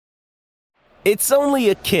It's only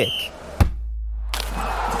a kick,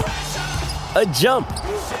 a jump,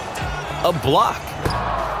 a block.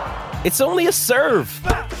 It's only a serve.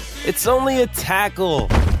 It's only a tackle,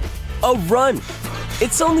 a run.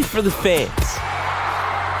 It's only for the fans.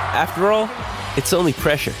 After all, it's only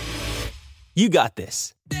pressure. You got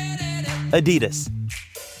this. Adidas.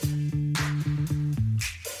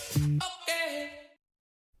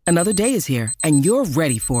 Another day is here, and you're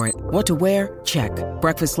ready for it. What to wear? Check.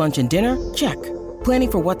 Breakfast, lunch, and dinner? Check.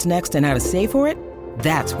 Planning for what's next and how to save for it?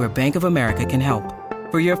 That's where Bank of America can help.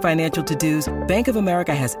 For your financial to-dos, Bank of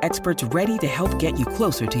America has experts ready to help get you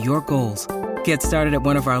closer to your goals. Get started at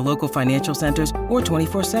one of our local financial centers or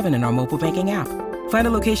 24/7 in our mobile banking app. Find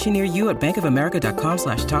a location near you at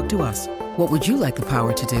bankofamerica.com/talktous. What would you like the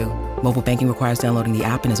power to do? Mobile banking requires downloading the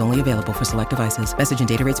app and is only available for select devices. Message and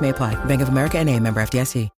data rates may apply. Bank of America N.A., member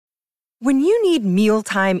FDIC. When you need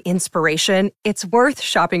mealtime inspiration, it's worth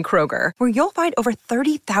shopping Kroger, where you'll find over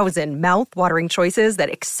 30,000 mouth-watering choices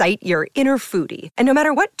that excite your inner foodie. And no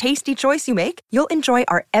matter what tasty choice you make, you'll enjoy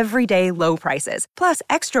our everyday low prices, plus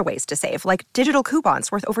extra ways to save, like digital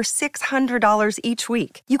coupons worth over $600 each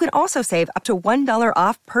week. You can also save up to $1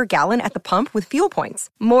 off per gallon at the pump with fuel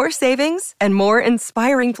points. More savings and more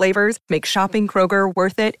inspiring flavors make shopping Kroger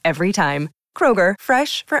worth it every time. Kroger,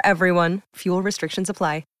 fresh for everyone. Fuel restrictions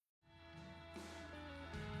apply.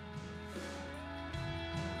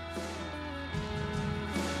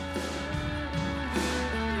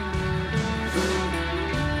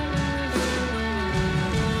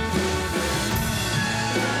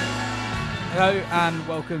 Hello and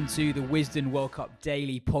welcome to the Wisden World Cup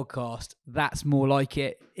Daily Podcast. That's more like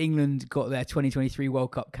it. England got their 2023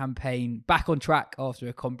 World Cup campaign back on track after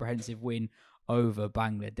a comprehensive win over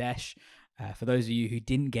Bangladesh. For those of you who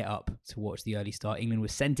didn't get up to watch the early start, England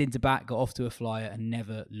was sent into bat, got off to a flyer and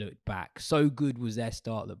never looked back. So good was their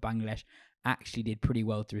start that Bangladesh actually did pretty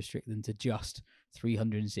well to restrict them to just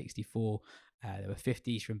 364. There were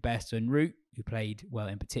 50s from Bairstow and Root, who played well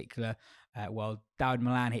in particular, while Dawid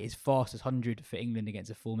Malan hit his fastest 100 for England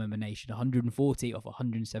against a full-member nation, 140 off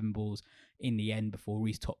 107 balls in the end before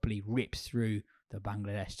Reece Topley rips through the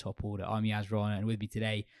Bangladesh top order. I'm Yas Rana, and with me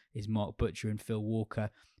today is Mark Butcher and Phil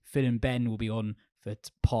Walker. Phil and Ben will be on for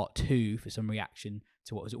part 2 for some reaction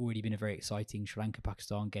to what has already been a very exciting Sri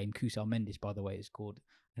Lanka-Pakistan game. Kusal Mendis, by the way, has scored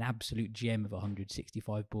an absolute gem of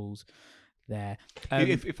 165 balls there.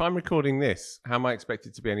 If I'm recording this, how am I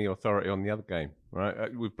expected to be any authority on the other game?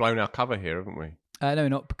 Right, we've blown our cover here, haven't we? No,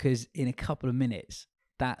 not, because in a couple of minutes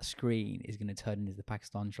that screen is going to turn into the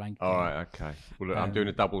Pakistan Sri Lanka game. All right, okay. Well, look, I'm doing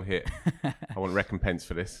a double hit. I want recompense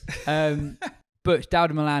for this. But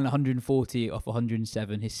Dawid Malan 140 off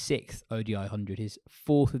 107, his 6th ODI 100, his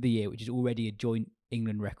 4th of the year, which is already a joint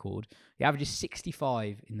England record. He averages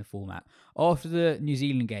 65 in the format. After the New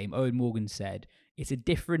Zealand game, Owen Morgan said, "It's a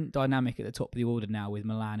different dynamic at the top of the order now with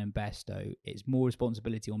Malan and Bairstow. It's more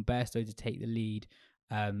responsibility on Bairstow to take the lead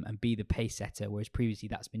and be the pace setter, whereas previously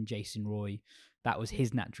that's been Jason Roy. That was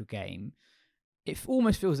his natural game." It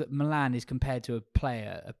almost feels that Malan is compared to a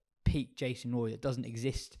player, a peak Jason Roy, that doesn't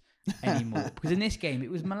exist anymore. Because in this game,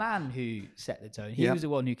 it was Malan who set the tone. He was the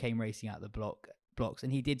one who came racing out the blocks,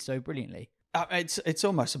 and he did so brilliantly. It's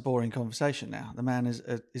almost a boring conversation now. The man is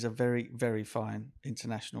a very, very fine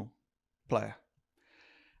international player.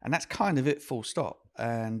 And that's kind of it, full stop.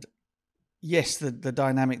 And yes, the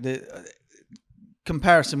dynamic, the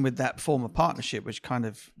comparison with that former partnership, which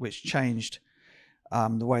changed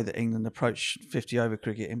the way that England approached 50-over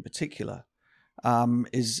cricket in particular,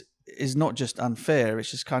 is not just unfair.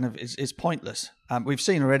 It's just it's pointless. We've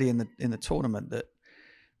seen already in the tournament that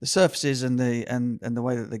the surfaces and the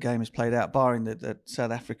way that the game is played out, barring the South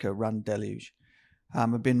Africa run deluge,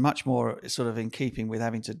 have been much more sort of in keeping with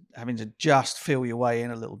having to just feel your way in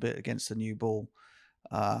a little bit against the new ball,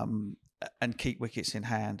 and keep wickets in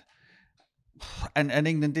hand. And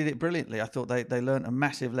England did it brilliantly. I thought they learnt a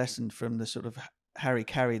massive lesson from the sort of Harry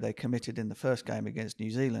Carey they committed in the first game against New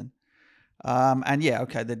Zealand. They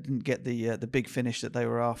didn't get the big finish that they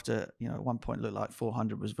were after. You know, at one point it looked like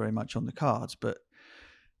 400 was very much on the cards, but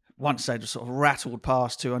once they'd sort of rattled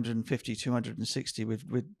past 250, 260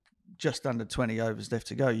 with just under 20 overs left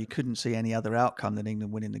to go, you couldn't see any other outcome than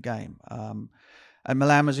England winning the game. And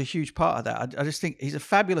Malan was a huge part of that. I just think he's a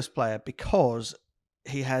fabulous player because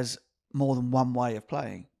he has more than one way of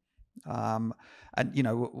playing. And, you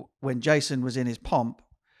know, when Jason was in his pomp,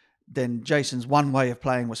 then Jason's one way of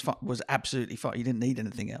playing was absolutely fine. He didn't need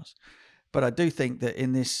anything else. But I do think that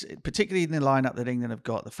in this, particularly in the lineup that England have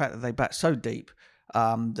got, the fact that they bat so deep,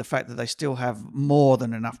 the fact that they still have more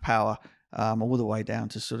than enough power all the way down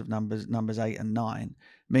to sort of numbers 8 and 9,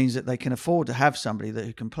 means that they can afford to have somebody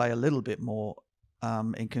who can play a little bit more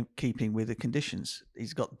in keeping with the conditions.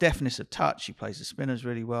 He's got deftness of touch. He plays the spinners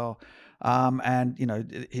really well, and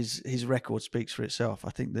his record speaks for itself.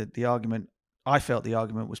 I think that I felt the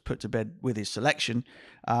argument was put to bed with his selection,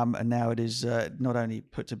 and now it is not only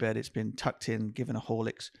put to bed; it's been tucked in, given a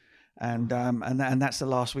Horlicks, and that's the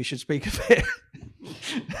last we should speak of it.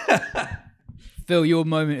 Phil, your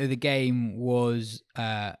moment of the game was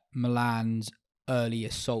Milan's early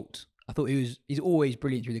assault. I thought he's always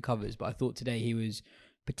brilliant through the covers, but I thought today he was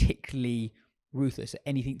particularly ruthless.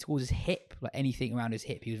 Anything towards his hip, like anything around his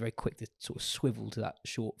hip, he was very quick to sort of swivel to that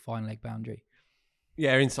short fine leg boundary.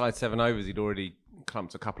 Yeah, inside 7 overs, he'd already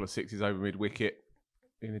clumped a couple of sixes over mid-wicket,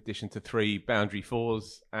 in addition to 3 boundary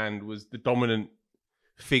 4s, and was the dominant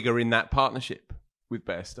figure in that partnership with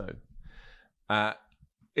Bairstow.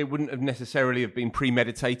 It wouldn't have necessarily have been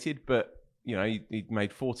premeditated, but he'd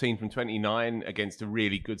made 14 from 29 against a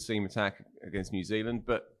really good seam attack against New Zealand.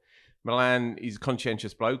 But Milan is a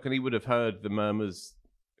conscientious bloke, and he would have heard the murmurs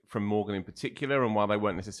from Morgan in particular. And while they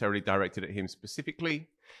weren't necessarily directed at him specifically,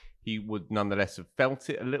 he would nonetheless have felt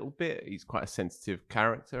it a little bit. He's quite a sensitive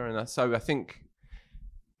character. And so I think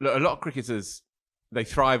a lot of cricketers, they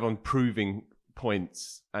thrive on proving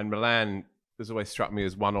points. And Milan has always struck me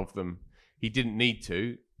as one of them. He didn't need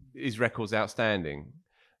to. His record's outstanding.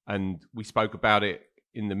 And we spoke about it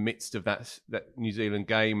in the midst of that New Zealand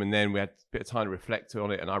game, and then we had a bit of time to reflect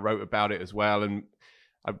on it, and I wrote about it as well. And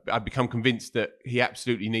I've become convinced that he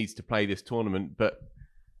absolutely needs to play this tournament, but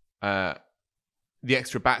the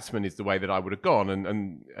extra batsman is the way that I would have gone,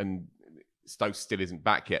 and Stokes still isn't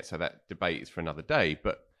back yet, so that debate is for another day.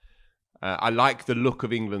 But I like the look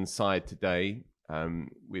of England's side today,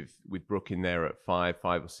 with Brook in there at 5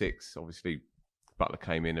 or 6. Obviously, Butler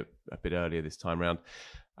came in a bit earlier this time round.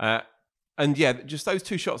 And yeah, just those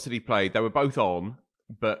 2 shots that he played, they were both on,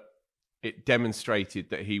 but it demonstrated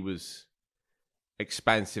that he was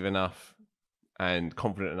expansive enough and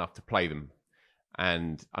confident enough to play them.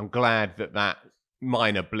 And I'm glad that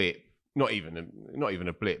minor blip, not even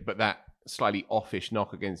a blip, but that slightly offish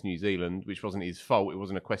knock against New Zealand, which wasn't his fault. It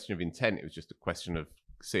wasn't a question of intent. It was just a question of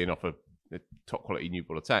seeing off a top quality new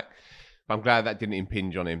ball attack. But I'm glad that didn't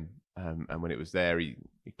impinge on him. And when it was there, he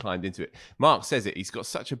climbed into it. Mark says it. He's got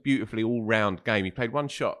such a beautifully all-round game. He played one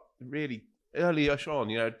shot really early-ish on,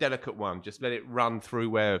 a delicate one. Just let it run through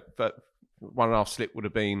where 1.5 slip would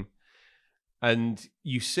have been. And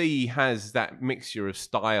you see he has that mixture of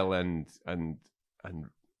style and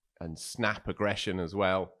snap aggression as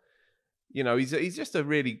well. He's just a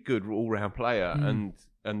really good all-round player. And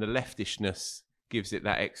the leftishness gives it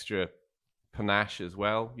that extra panache as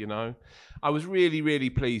well. I was really, really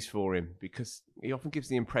pleased for him, because he often gives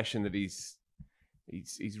the impression that he's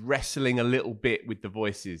wrestling a little bit with the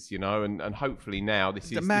voices, and hopefully now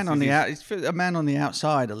this is a man a man on the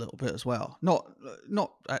outside a little bit as well.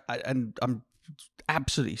 And I'm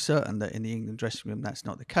absolutely certain that in the England dressing room that's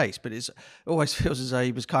not the case, but it always feels as though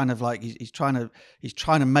he was kind of like he's trying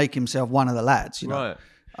to make himself one of the lads, right?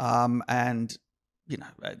 And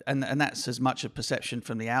that's as much a perception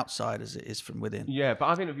from the outside as it is from within. Yeah, but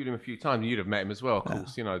I've interviewed him a few times. You'd have met him as well, of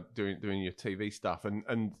course, doing your TV stuff.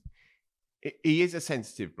 And he is a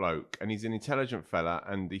sensitive bloke, and he's an intelligent fella,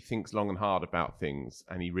 and he thinks long and hard about things,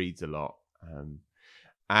 and he reads a lot.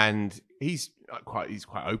 And he's quite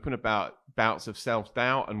open about bouts of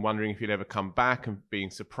self-doubt and wondering if he'd ever come back, and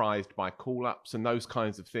being surprised by call-ups and those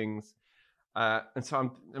kinds of things. And so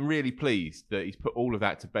I'm really pleased that he's put all of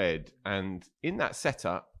that to bed. And in that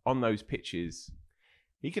setup, on those pitches,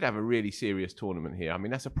 he could have a really serious tournament here. I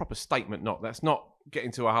mean, that's a proper statement knock. That's not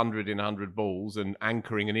getting to 100 in 100 balls and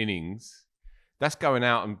anchoring an innings. That's going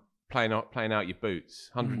out and playing out your boots.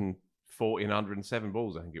 140 and 107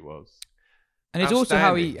 balls, I think it was. And it's also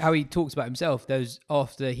how he talks about himself.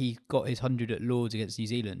 After he got his 100 at Lords against New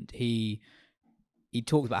Zealand, he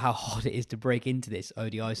talked about how hard it is to break into this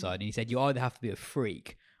ODI side. And he said, you either have to be a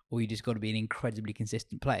freak or you just got to be an incredibly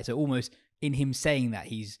consistent player. So almost in him saying that,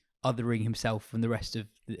 he's othering himself from the rest of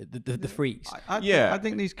the freaks. I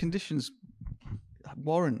think these conditions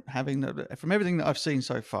warrant having, from everything that I've seen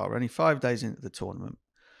so far, we're only 5 days into the tournament,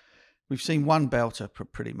 we've seen one belter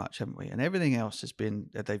pretty much, haven't we? And everything else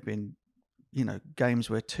they've been, games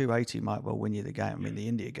where 280 might well win you the game. I mean, the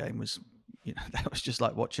India game was, that was just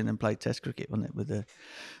like watching them play Test cricket, wasn't it? With the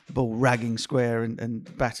ball ragging square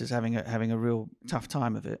and batters having a real tough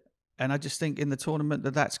time of it. And I just think in the tournament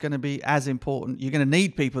that's going to be as important. You're going to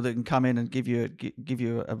need people that can come in and give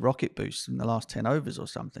you a rocket boost in the last 10 overs or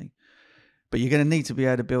something. But you're going to need to be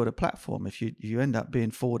able to build a platform. If you end up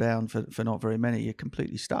being 4 down for not very many, you're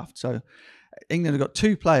completely stuffed. So England have got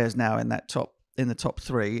 2 players now in in the top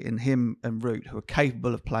three, in him and Root, who are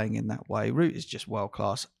capable of playing in that way. Root is just world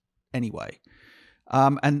class anyway.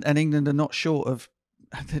 And England are not short of,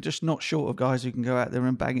 they're just not short of guys who can go out there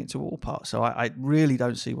and bang it to all parts. So I really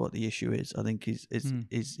don't see what the issue is. I think is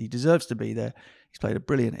he deserves to be there. He's played a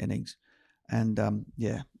brilliant innings, and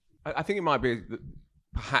I think it might be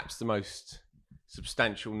perhaps the most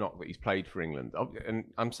substantial knock that he's played for England. And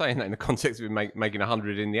I'm saying that in the context of him making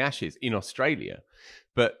 100 in the Ashes in Australia.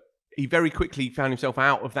 But he very quickly found himself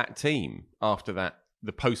out of that team after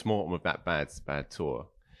the post-mortem of that bad tour.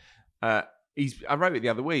 I wrote it the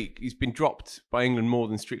other week. He's been dropped by England more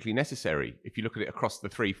than strictly necessary, if you look at it across the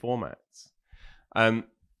three formats.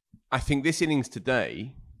 I think this innings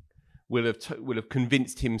today will have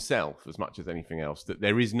convinced himself as much as anything else that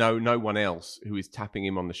there is no one else who is tapping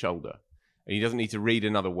him on the shoulder. And he doesn't need to read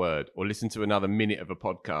another word or listen to another minute of a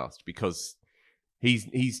podcast, because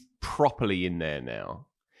he's properly in there now.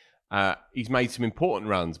 He's made some important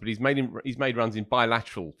runs, but he's made runs in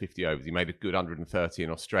bilateral 50 overs. He made a good 130 in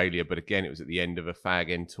Australia, but again, it was at the end of a fag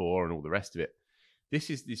end tour and all the rest of it. This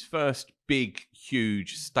is his first big,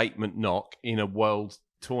 huge statement knock in a world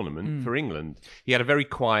tournament for England. He had a very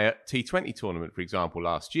quiet T20 tournament, for example,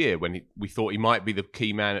 last year when we thought he might be the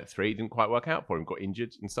key man at three. It didn't quite work out for him, got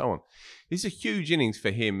injured and so on. This is a huge innings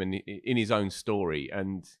for him and in his own story,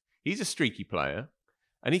 and he's a streaky player.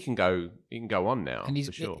 And he can go on now, and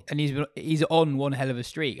for sure. And he's on one hell of a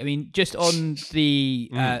streak. I mean, just on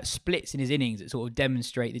the splits in his innings that sort of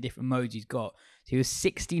demonstrate the different modes he's got. So he was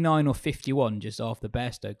 69 or 51 just after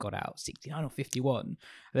Bairstow got out. 69 or 51. And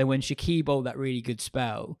then when Shakib bowled that really good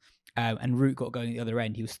spell, and Root got going at the other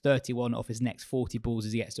end, he was 31 off his next 40 balls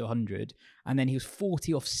as he gets to 100. And then he was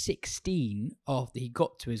 40 off 16 after he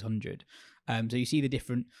got to his 100. So you see the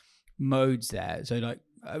different modes there. So like,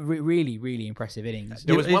 really, really impressive innings.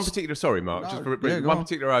 There was one particular, sorry, Mark, just for one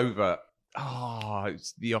particular over.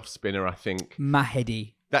 It's the off spinner, I think.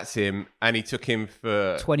 Mahedi. That's him, and he took him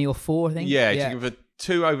for 20 or 4, I think. Yeah, he took him for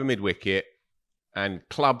 2 over mid wicket, and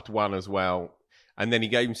clubbed one as well. And then he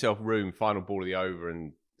gave himself room, final ball of the over,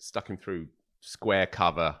 and stuck him through square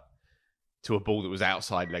cover to a ball that was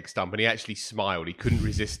outside leg stump. And he actually smiled. He couldn't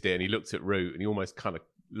resist it, and he looked at Root, and he almost kind of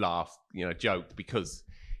laughed, joked, because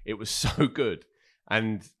it was so good.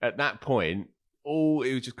 And at that point,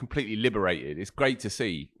 it was just completely liberated. It's great to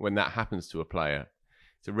see when that happens to a player.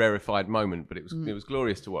 It's a rarefied moment, but it was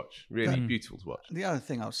glorious to watch. Really beautiful to watch. The other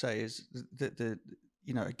thing I'll say is that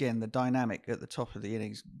again, the dynamic at the top of the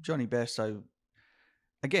innings. Johnny Bairstow,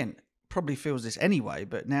 again, probably feels this anyway,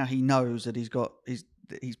 but now he knows that he's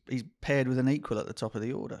paired with an equal at the top of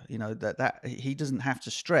the order. That he doesn't have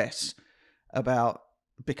to stress about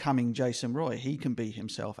becoming Jason Roy. He can be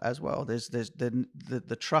himself as well. There's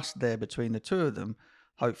the trust there between the two of them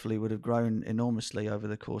hopefully would have grown enormously over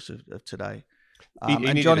the course of today.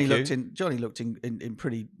 And Johnny looked in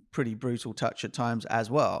pretty brutal touch at times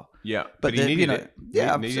as well. Yeah, but he needed it.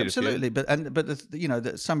 Yeah, absolutely.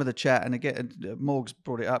 But some of the chat, and again, Morgs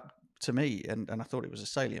brought it up to me, and I thought it was a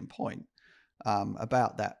salient point.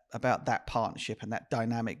 About that partnership and that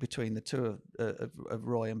dynamic between the two of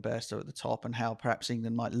Roy and Bairstow at the top, and how perhaps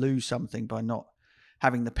England might lose something by not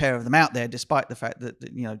having the pair of them out there, despite the fact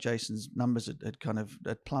that Jason's numbers had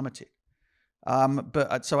plummeted.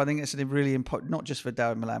 So I think it's really important, not just for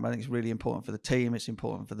Dawid Malan, but I think it's really important for the team. It's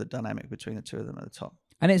important for the dynamic between the two of them at the top.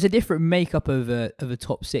 And it's a different makeup of a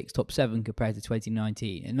top 6, top 7 compared to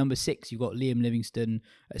 2019. In number 6, you've got Liam Livingstone.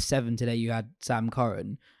 At 7 today, you had Sam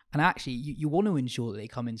Curran. And actually, you want to ensure that they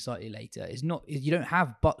come in slightly later. You don't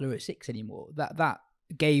have Buttler at 6 anymore. That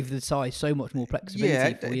gave the side so much more flexibility. Yeah,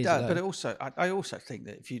 it does. But I also think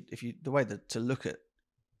that if you the way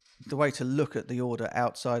to look at the order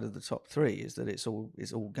outside of the top 3 is that it's all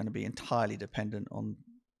going to be entirely dependent on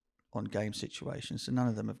game situations. So none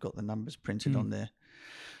of them have got the numbers printed on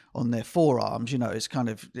their forearms. It's kind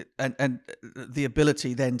of and the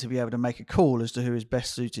ability then to be able to make a call as to who is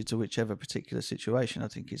best suited to whichever particular situation, I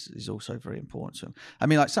think is also very important to him. I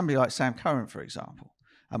mean, like somebody like Sam Curran, for example,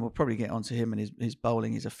 and we'll probably get onto him and his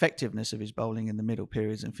bowling, his effectiveness of his bowling in the middle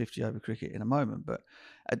periods and 50 over cricket in a moment. But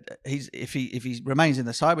if he remains in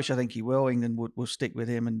the side, which I think he will, England will stick with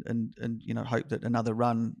him and hope that another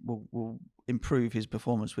run will improve his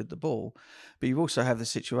performance with the ball. But you also have the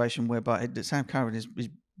situation whereby Sam Curran is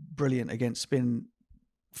brilliant against spin,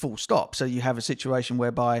 full stop. So you have a situation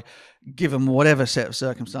whereby, given whatever set of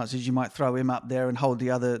circumstances, you might throw him up there and hold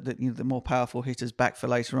the more powerful hitters back for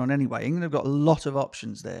later on anyway. England have got a lot of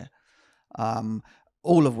options there,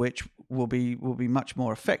 all of which will be much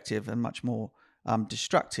more effective and much more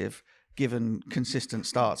destructive given consistent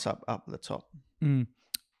starts up at the top.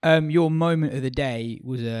 Your moment of the day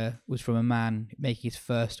was from a man making his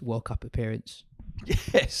first World Cup appearance.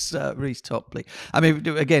 Yes, Reece Topley. I mean,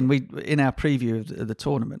 again, we in our preview of the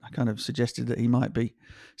tournament, I kind of suggested that he might be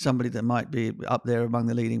somebody that might be up there among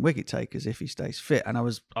the leading wicket takers if he stays fit. And I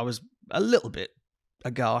was a little bit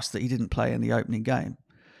aghast that he didn't play in the opening game.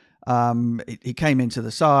 He came into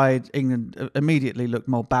the side. England immediately looked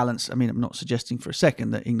more balanced. I mean, I'm not suggesting for a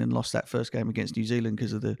second that England lost that first game against New Zealand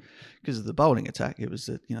because of the bowling attack. It was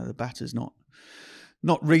the batters not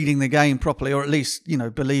reading the game properly, or at least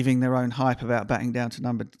believing their own hype about batting down to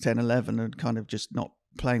number 10, 11, and kind of just not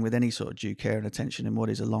playing with any sort of due care and attention in what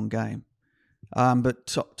is a long game. But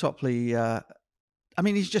Topley, I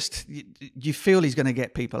mean, he's just you feel he's going to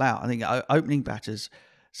get people out. I think opening batters.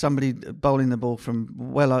 Somebody bowling the ball from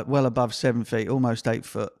well above 7 feet, almost 8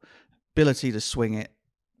 foot, ability to swing it,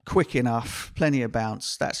 quick enough, plenty of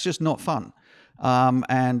bounce. That's just not fun.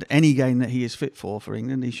 And any game that he is fit for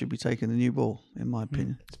England, he should be taking the new ball, in my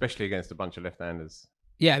opinion. Especially against a bunch of left-handers.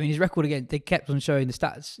 Yeah, I mean, his record again, they kept on showing the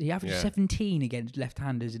stats. He averaged 17 against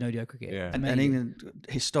left-handers in ODI cricket. Yeah. And England,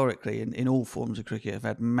 historically, in all forms of cricket, have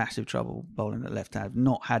had massive trouble bowling at left-hand. Have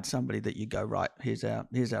not had somebody that you go, right, here's our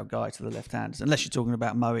guy to the left-handers, unless you're talking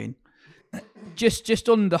about Moeen. Just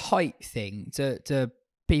on the height thing, to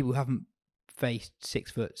people who haven't faced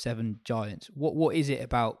 6'7" giants, what is it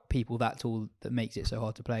about people that tall that makes it so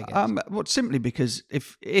hard to play against? Well, simply because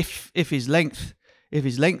if his length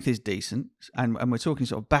is decent, and we're talking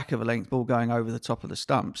sort of back of a length ball going over the top of the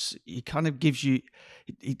stumps, he kind of gives you,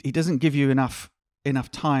 he doesn't give you enough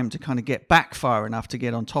time to kind of get back far enough to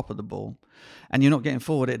get on top of the ball, and you're not getting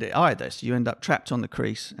forward at it either. So you end up trapped on the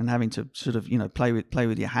crease and having to sort of play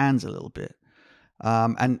with your hands a little bit.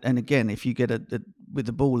 And again, if you get with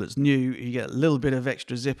the ball that's new, you get a little bit of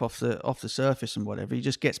extra zip off the surface and whatever. He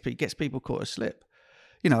just gets people caught a slip.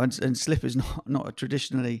 And slip is not a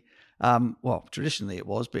traditionally, traditionally it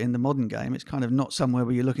was, but in the modern game, it's kind of not somewhere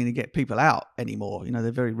where you're looking to get people out anymore.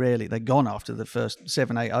 They're very rarely, they're gone after the first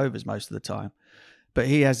 7-8 overs most of the time. But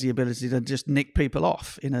he has the ability to just nick people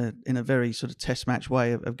off in a very sort of test match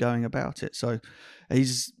way of going about it. So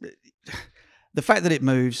he's, the fact that it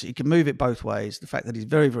moves, he can move it both ways. The fact that he's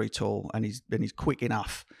very, very tall and he's quick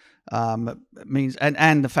enough, means,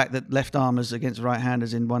 and the fact that left armers against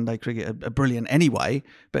right-handers in one-day cricket are brilliant anyway,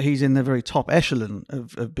 but he's in the very top echelon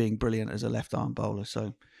of being brilliant as a left-arm bowler.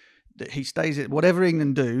 So he stays it. Whatever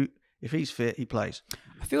England do, if he's fit, he plays.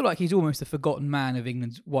 I feel like he's almost a forgotten man of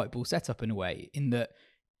England's white ball setup in a way, in that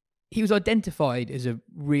he was identified as a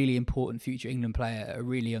really important future England player at a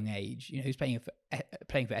really young age. He was playing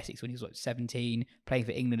for Essex when he was 17, playing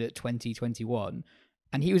for England at 20, 21.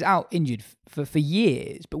 And he was out injured for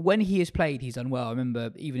years. But when he has played, he's done well. I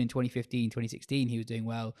remember even in 2015, 2016, he was doing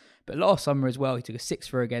well. But last summer as well, he took a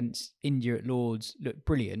 6-for against India at Lords, looked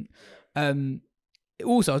brilliant.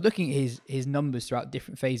 Also, I was looking at his numbers throughout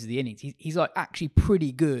different phases of the innings. He's actually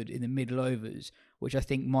pretty good in the middle overs, which I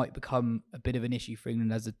think might become a bit of an issue for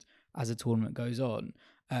England as the tournament goes on.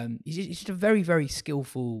 He's just a very, very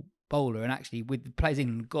skillful bowler. And actually, with the players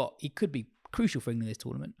England got, he could be crucial for England this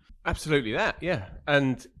tournament. Absolutely that, yeah.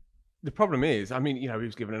 And the problem is, I mean, he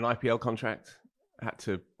was given an IPL contract, had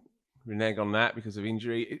to renege on that because of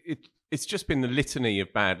injury. It's just been the litany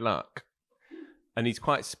of bad luck. And he's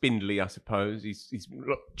quite spindly, I suppose. He's a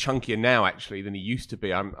lot chunkier now, actually, than he used to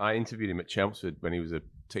be. I interviewed him at Chelmsford when he was a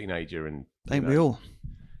teenager. And Ain't we all?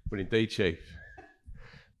 Well, indeed, Chief.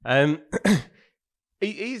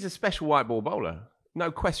 He's a special white ball bowler.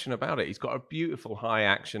 No question about it. He's got a beautiful high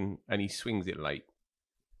action and he swings it late.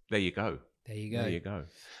 There you go. There you go.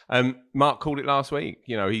 Mark called it last week.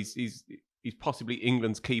 He's possibly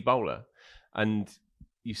England's key bowler. And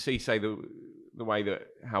you see, the way that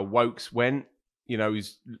how Wokes went,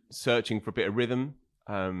 he's searching for a bit of rhythm.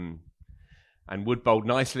 And Wood bowled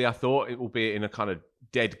nicely, I thought, albeit in a kind of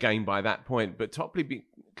dead game by that point. But Topley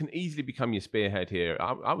can easily become your spearhead here.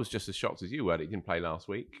 I was just as shocked as you were that he didn't play last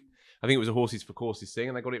week. I think it was a horses for courses thing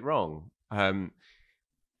and they got it wrong.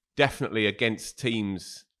 Definitely against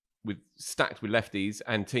teams stacked with lefties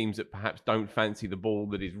and teams that perhaps don't fancy the ball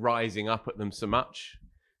that is rising up at them so much,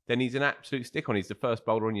 then he's an absolute stick-on. He's the first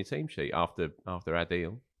bowler on your team sheet after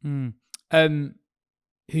Adil.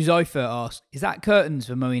 Huzaifa asked, is that curtains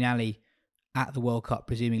for Moeen Ali at the World Cup,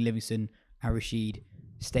 presuming Livingston and Rashid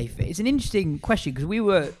stay fit? It's an interesting question because we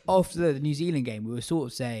were, after the New Zealand game, we were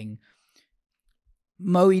sort of saying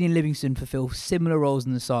Moeen and Livingston fulfill similar roles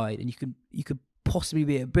in the side, and you could possibly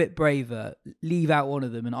be a bit braver, leave out one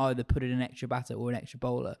of them and either put in an extra batter or an extra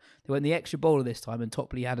bowler. They went the extra bowler this time and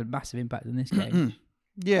Topley had a massive impact in this game.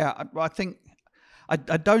 Yeah, I think I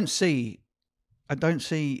don't see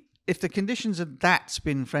if the conditions are that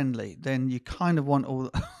spin friendly, then you kind of want all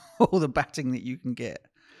all the batting that you can get.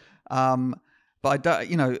 But I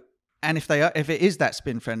don't, and if it is that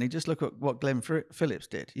spin friendly, just look at what Glenn Phillips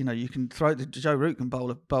did. You can throw Joe Root can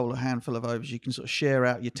bowl a handful of overs. You can sort of share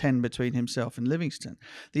out your 10 between himself and Livingstone.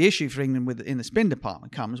 The issue for England in the spin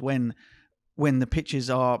department comes when the pitches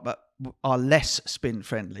are less spin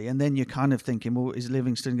friendly, and then you're kind of thinking, well, is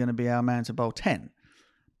Livingstone going to be our man to bowl 10?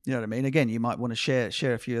 You know what I mean? Again, you might want to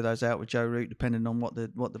share a few of those out with Joe Root, depending on what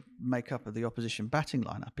the makeup of the opposition batting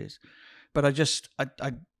lineup is. But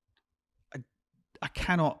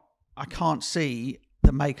I can't see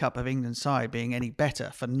the makeup of England's side being any better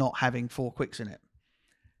for not having 4 quicks in it,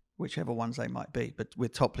 whichever ones they might be. But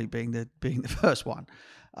with Topley being the first one,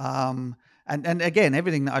 and again,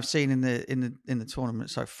 everything that I've seen in the tournament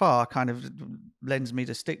so far kind of lends me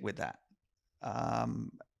to stick with that.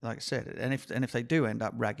 Like I said, and if they do end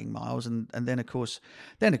up ragging Miles, and then of course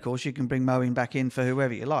you can bring Moeen back in for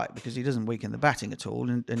whoever you like, because he doesn't weaken the batting at all,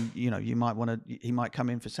 and he might come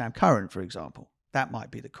in for Sam Curran, for example. That might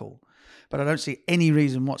be the call. But I don't see any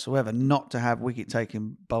reason whatsoever not to have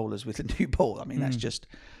wicket-taking bowlers with a new ball. I mean, that's just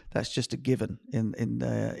a given in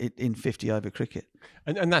 50-over cricket.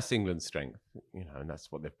 And that's England's strength, and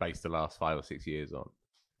that's what they've based the last 5 or 6 years on,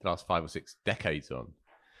 the last 5 or 6 decades on.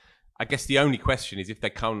 I guess the only question is if they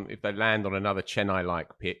land on another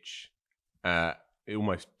Chennai-like pitch,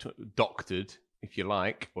 almost doctored, if you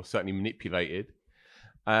like, or certainly manipulated,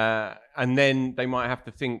 and then they might have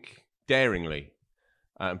to think daringly.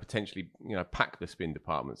 And potentially, pack the spin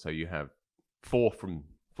department so you have 4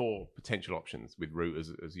 potential options with Root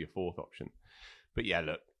as your 4th option. But yeah,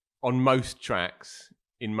 look, on most tracks,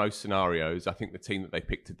 in most scenarios, I think the team that they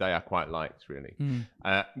picked today I quite liked, really.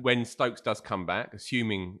 When Stokes does come back,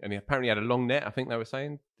 assuming, and he apparently had a long net, I think they were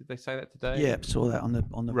saying. Did they say that today? Yeah, saw that on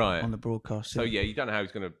the broadcast. So yeah, you don't know how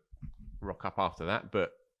he's going to rock up after that,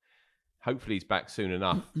 but hopefully he's back soon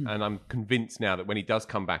enough. And I'm convinced now that when he does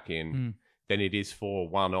come back in, then it is for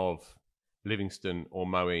one of Livingstone or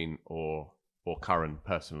Moeen or Curran,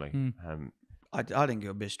 personally. I think it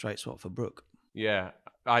would be a straight swap for Brook. Yeah,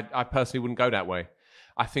 I personally wouldn't go that way.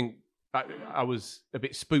 I think I was a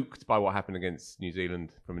bit spooked by what happened against New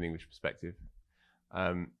Zealand from an English perspective.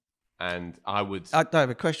 And I have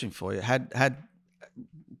a question for you.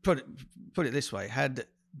 Put it this way,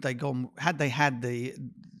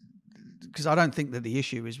 because I don't think that the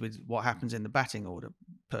issue is with what happens in the batting order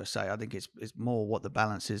per se. I think it's more what the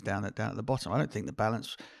balance is down at the bottom. I don't think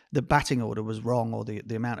the batting order was wrong, or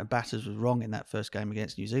the amount of batters was wrong in that first game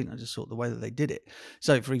against New Zealand. I just thought the way that they did it.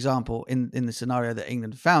 So, for example, in the scenario that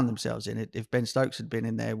England found themselves in, if Ben Stokes had been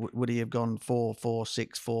in there, would he have gone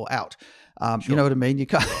 4-4-6-4 out? Sure. You know what I mean? You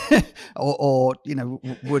can't, or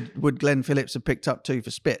would Glenn Phillips have picked up 2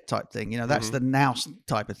 for spit type thing? That's the nous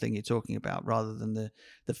type of thing you're talking about, rather than the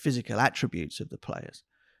physical attributes of the players.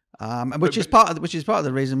 Which is part of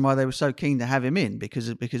the reason why they were so keen to have him in, because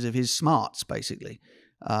of his smarts, basically.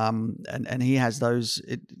 And he has those,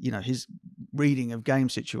 his reading of game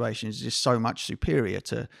situations is just so much superior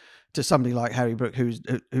to somebody like Harry Brook, who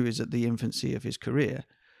is at the infancy of his career.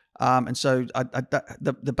 And so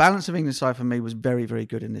the balance of England's side for me was very, very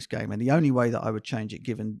good in this game. And the only way that I would change it,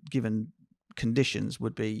 given conditions,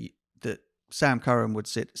 would be that Sam Curran would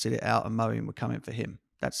sit it out and Moeen would come in for him.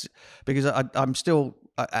 That's because I'm still,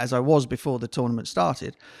 as I was before the tournament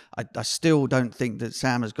started, I still don't think that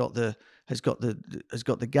Sam has got the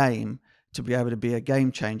game to be able to be a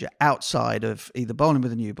game changer outside of either bowling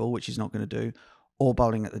with a new ball, which he's not going to do, or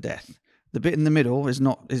bowling at the death. The bit in the middle is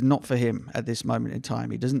not for him at this moment in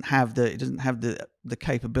time. He doesn't have the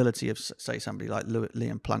capability of, say, somebody like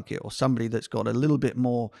Liam Plunkett, or somebody that's got a little bit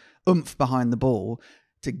more oomph behind the ball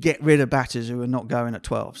to get rid of batters who are not going at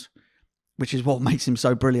 12s. Which is what makes him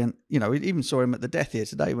so brilliant. We even saw him at the death here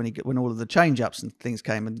today when all of the change-ups and things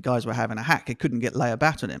came and guys were having a hack. It couldn't lay a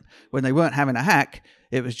bat on him. When they weren't having a hack,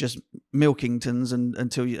 it was just Milkingtons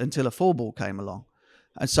until a 4-ball came along.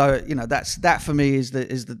 And so that for me is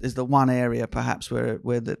the one area perhaps where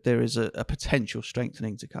there is a potential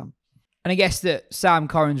strengthening to come. And I guess that Sam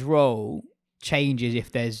Curran's role changes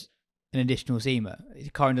if there's an additional seamer.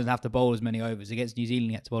 Curran doesn't have to bowl as many overs. Against New Zealand,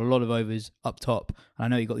 he had to bowl a lot of overs up top. And I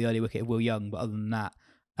know he got the early wicket of Will Young, but other than that,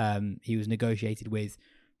 he was negotiated with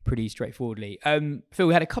pretty straightforwardly. Phil,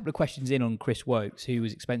 we had a couple of questions in on Chris Woakes, who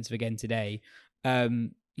was expensive again today.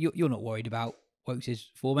 You're not worried about Woakes'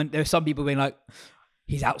 form? And there are some people being like,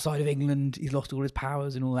 he's outside of England, he's lost all his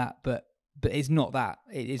powers and all that, but it's not that.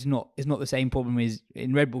 It's not the same problem as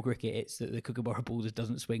in red ball cricket. It's that the Kookaburra ball just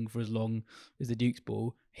doesn't swing for as long as the Duke's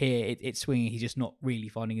ball. Here, it's swinging. He's just not really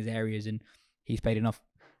finding his areas, and he's played enough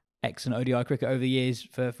excellent ODI cricket over the years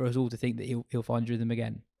for us all to think that he'll find rhythm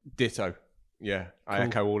again. Ditto. Yeah, I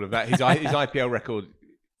echo all of that. His IPL record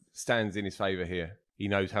stands in his favour here. He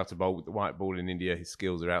knows how to bowl with the white ball in India. His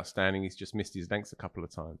skills are outstanding. He's just missed his lengths a couple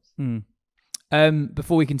of times.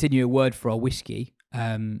 Before we continue, a word for our whiskey.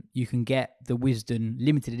 You can get the Wisden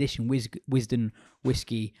limited edition Wisden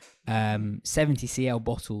whiskey, 70cl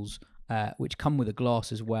bottles, which come with a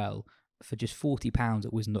glass as well, for just £40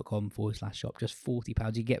 at wisden.com/shop. Just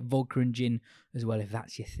 £40. You get vodka and gin as well, if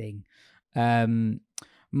that's your thing.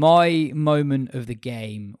 My moment of the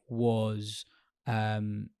game was,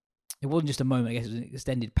 it wasn't just a moment, I guess it was an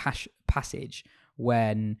extended passage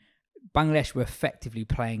when Bangladesh were effectively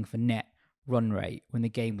playing for net run rate when the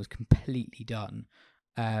game was completely done.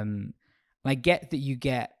 I get that you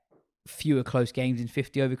get fewer close games in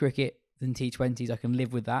 50 over cricket than T20s. I can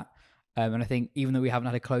live with that. And I think even though we haven't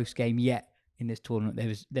had a close game yet in this tournament,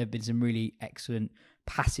 there have been some really excellent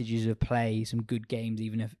passages of play, some good games,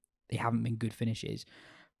 even if they haven't been good finishes.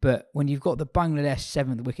 But when you've got the Bangladesh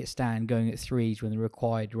 7th wicket stand going at 3s when the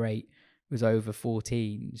required rate was over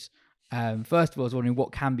 14s, first of all, I was wondering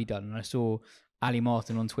what can be done. And I saw Ali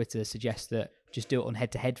Martin on Twitter suggest that just do it on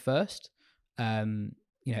head-to-head first.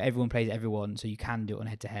 Everyone plays everyone, so you can do it on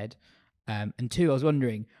head-to-head. And two, I was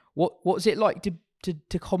wondering, what's it like to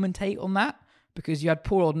commentate on that? Because you had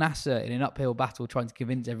poor old Nasser in an uphill battle trying to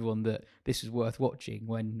convince everyone that this was worth watching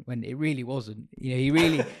when it really wasn't. He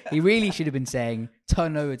really should have been saying,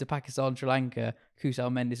 turn over to Pakistan, Sri Lanka, Kusal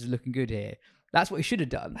Mendes is looking good here. That's what he should have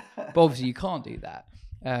done. But obviously you can't do that.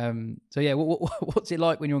 What's it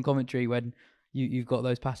like when you're on commentary when you've got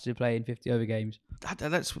those passages of play in 50 over games?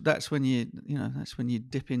 That's when you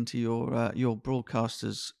dip into your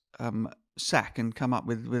broadcaster's sack and come up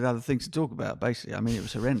with other things to talk about. Basically, I mean, it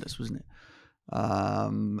was horrendous, wasn't it?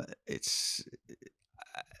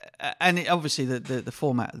 Obviously the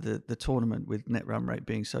format of the tournament with net run rate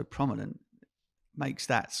being so prominent makes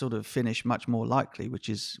that sort of finish much more likely, which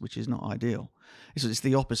is not ideal. It's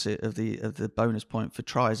the opposite of the bonus point for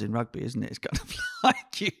tries in rugby, isn't it? It's kind of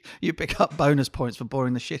like you pick up bonus points for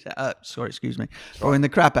boring the boring the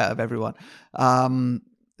crap out of everyone.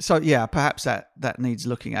 So yeah, perhaps that needs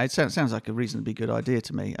looking at. It sounds like a reasonably good idea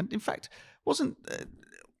to me. And in fact, wasn't.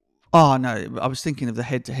 Oh no! I was thinking of the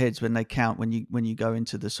head-to-heads when they count when you go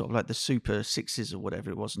into the sort of like the Super Sixes or whatever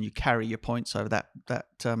it was, and you carry your points over that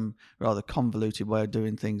rather convoluted way of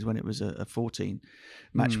doing things when it was a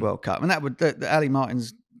 14-match World Cup. And that would Ali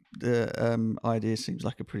Martin's idea seems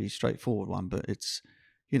like a pretty straightforward one, but it's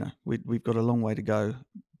we've got a long way to go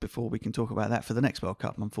before we can talk about that for the next World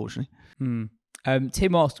Cup, unfortunately.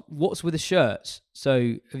 Tim asked, "What's with the shirts?"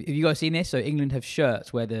 So have you guys seen this? So England have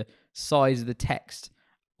shirts where the size of the text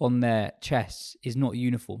on their chests is not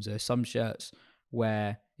uniform. So there's some shirts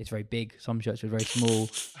where it's very big, some shirts are very small,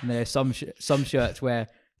 and there's some shirts where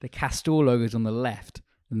the Castore logo is on the left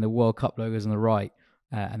and the World Cup logo is on the right,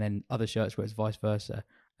 and then other shirts where it's vice versa.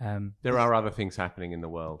 There are other things happening in the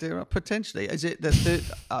world. There are potentially. Is it that?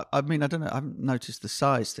 I mean, I don't know. I haven't noticed the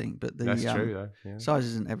size thing, but That's true, though. Yeah. Size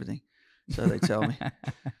isn't everything. So they tell me.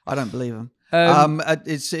 I don't believe them.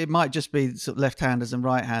 It might just be sort of left-handers and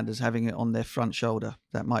right-handers having it on their front shoulder.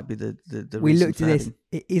 That might be the we reason looked at this.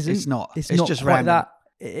 It isn't. It's not. It's not just quite random.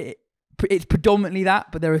 that. It's predominantly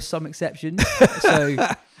that, but there are some exceptions. So,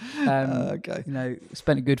 okay.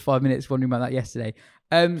 Spent a good 5 minutes wondering about that yesterday.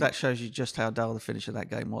 That shows you just how dull the finish of that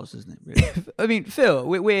game was, doesn't it? Really? I mean, Phil,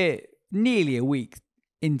 we're nearly a week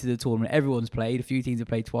into the tournament. Everyone's played. A few teams have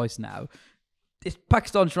played twice now. This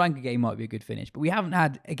Pakistan-Sri Lanka game might be a good finish, but we haven't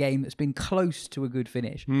had a game that's been close to a good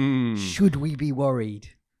finish. Should we be worried?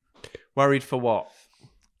 Worried for what?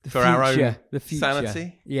 For our own the future.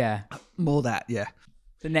 sanity? Yeah. More that, yeah.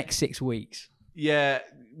 The next 6 weeks. Yeah,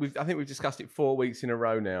 I think we've discussed it 4 weeks in a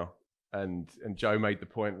row now, and Joe made the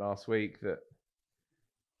point last week that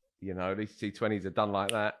at least T20s are done like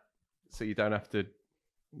that, so you don't have to.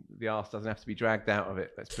 The arse doesn't have to be dragged out of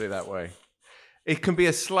it. Let's put it that way. It can be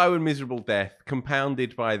a slow and miserable death,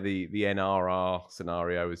 compounded by the NRR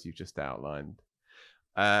scenario, as you've just outlined.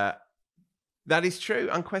 That is true,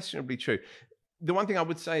 unquestionably true. The one thing I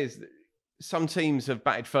would say is that some teams have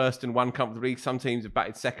batted first and won comfortably. Some teams have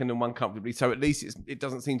batted second and won comfortably. So at least it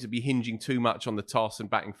doesn't seem to be hinging too much on the toss and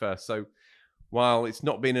batting first. So while it's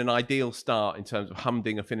not been an ideal start in terms of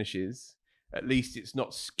humdinger finishes, at least it's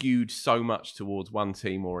not skewed so much towards one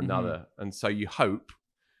team or another. And so you hope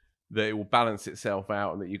that it will balance itself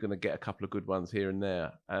out and that you're going to get a couple of good ones here and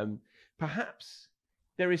there. Perhaps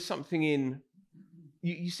there is something in...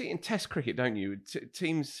 You see it in Test cricket, don't you?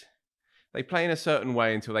 Teams... they play in a certain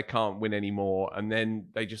way until they can't win anymore, and then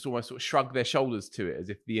they just almost sort of shrug their shoulders to it as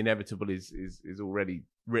if the inevitable is already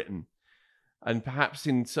written. And perhaps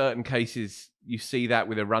in certain cases, you see that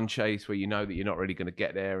with a run chase where you know that you're not really going to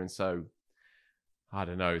get there, and so I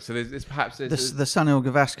don't know. So there's perhaps the Sunil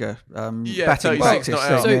Gavaskar batting 36 practice.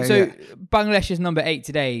 not out. So Bangladesh's number 8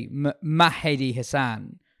 today, Mahedi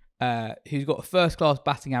Hassan, who's got a first-class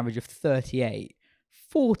batting average of 38,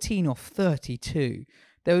 14 off 32.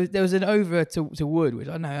 There was an over to Wood, which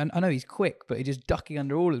I know he's quick, but he's just ducking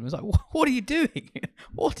under all of them. It's like, what are you doing?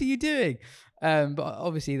 What are you doing? But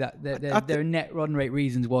obviously that there are net run rate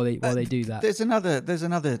reasons why they do that. There's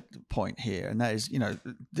another point here, and that is, you know,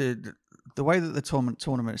 the way that the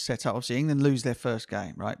tournament is set up. Obviously, England lose their first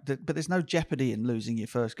game, right? But there's no jeopardy in losing your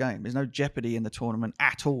first game. There's no jeopardy in the tournament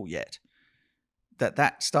at all yet.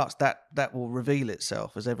 That will reveal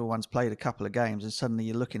itself as everyone's played a couple of games, and suddenly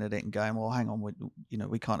you're looking at it and going, well, hang on,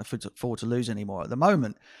 we can't afford to lose anymore. At the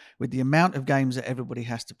moment, with the amount of games that everybody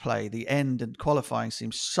has to play, the end and qualifying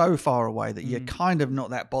seems so far away that you're kind of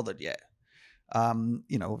not that bothered yet.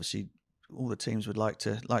 You know, obviously all the teams would like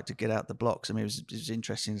to get out the blocks. I mean, it was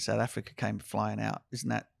interesting. South Africa came flying out. Isn't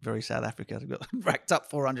that very South Africa? They got racked up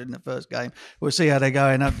 400 in the first game. We'll see how they go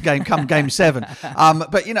in game 7.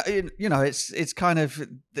 But you know, it's kind of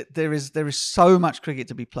there is so much cricket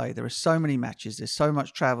to be played. There are so many matches. There's so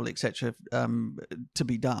much travel, etc. To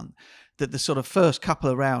be done. That the sort of first couple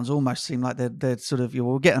of rounds almost seem like they're sort of,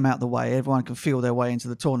 we'll get them out of the way. Everyone can feel their way into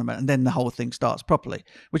the tournament, and then the whole thing starts properly,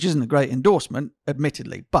 which isn't a great endorsement,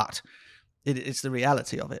 admittedly, but it's the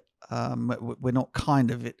reality of it. We're not kind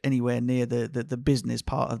of anywhere near the business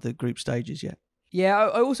part of the group stages yet. Yeah,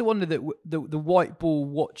 I also wonder that the white ball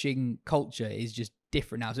watching culture is just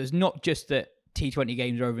different now. So it's not just that T20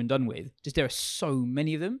 games are over and done with, just there are so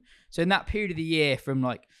many of them. So in that period of the year from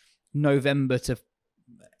like November to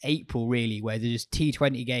April, really, where there's just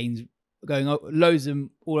T20 games going, loads of them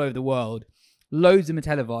all over the world, loads of them are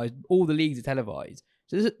televised, all the leagues are televised.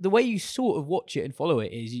 So the way you sort of watch it and follow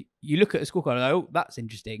it is you look at a scorecard and go, oh, that's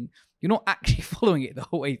interesting. You're not actually following it the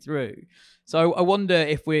whole way through. So I wonder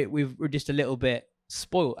if we're just a little bit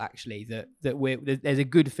spoiled, actually, that there's a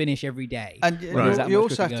good finish every day. And you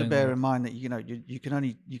also have to bear in mind that, you know, you can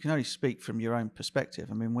only speak from your own perspective.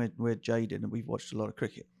 I mean, we're jaded and we've watched a lot of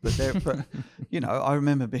cricket, but you know, I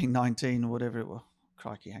remember being 19 or whatever it was.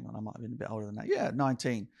 Crikey, hang on, I might have been a bit older than that. Yeah,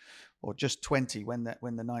 19 or just 20 when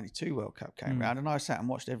the 92 World Cup came around, and I sat and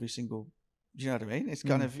watched every single. Do you know what I mean? It's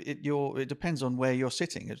kind of it depends on where you're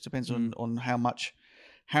sitting. It depends on how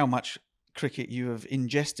much cricket you have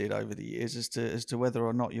ingested over the years as to whether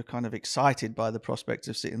or not you're kind of excited by the prospect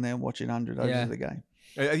of sitting there and watching 100 overs of the game.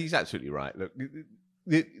 He's absolutely right. Look,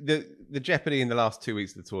 the jeopardy in the last 2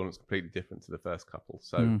 weeks of the tournament is completely different to the first couple.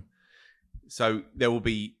 So there will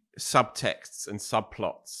be subtexts and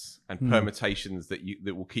subplots and permutations that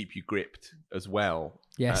will keep you gripped as well.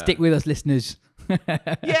 Yeah, stick with us, listeners.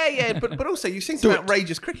 but also you've seen some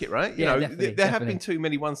outrageous cricket, right? You know, definitely. Have been too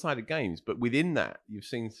many one-sided games, but within that, you've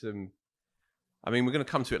seen some. I mean, we're going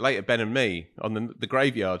to come to it later, Ben and me, on the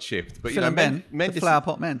graveyard shift. But Phil and Ben, the flower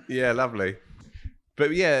pot men. Yeah, lovely.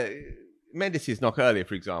 But yeah, Mendes' knock earlier,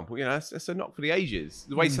 for example, you know, that's a knock for the ages.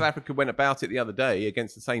 The way South Africa went about it the other day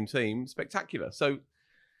against the same team, spectacular. So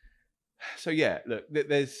yeah, look,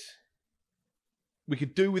 we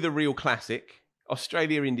could do with a real classic.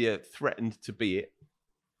 Australia, India threatened to be it.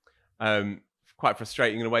 Quite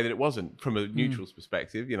frustrating in a way that it wasn't from a neutral's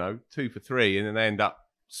perspective. You know, 2 for 3, and then they end up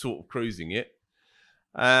sort of cruising it.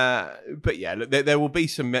 But yeah, look, there will be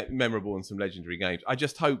some memorable and some legendary games. I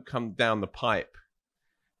just hope come down the pipe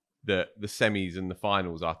that the semis and the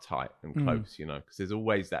finals are tight and close. You know, because there's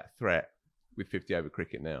always that threat with 50 over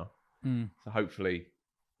cricket now. So hopefully,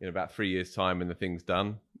 in about 3 years' time, when the thing's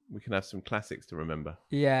done, we can have some classics to remember.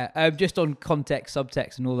 Yeah, just on context,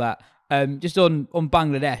 subtext, and all that. Just on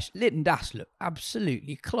Bangladesh, Lytton Das looked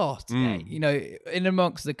absolutely class today. You know, in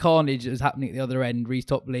amongst the carnage that was happening at the other end, Reece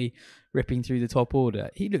Topley ripping through the top order,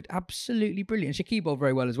 he looked absolutely brilliant. Shakib bowled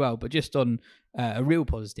very well as well, but just on a real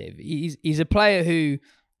positive, he's a player who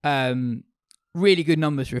really good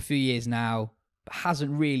numbers for a few years now, but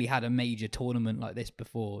hasn't really had a major tournament like this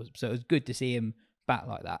before. So it was good to see him back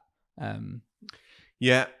like that.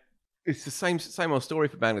 Yeah, it's the same old story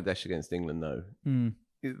for Bangladesh against England, though.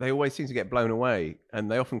 They always seem to get blown away,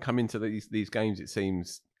 and they often come into these games, it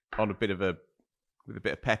seems, on with a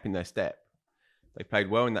bit of pep in their step. They played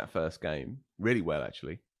well in that first game, really well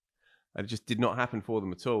actually, and it just did not happen for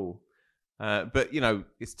them at all. But you know,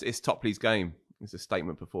 it's Topley's game. It's a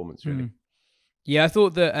statement performance, really. Yeah, I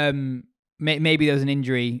thought that maybe there was an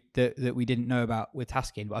injury that we didn't know about with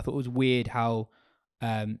Taskin, but I thought it was weird how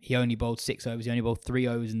He only bowled 6 overs. He only bowled 3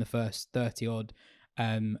 overs in the first 30 odd.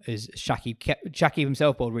 As Shakib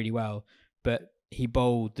himself bowled really well, but he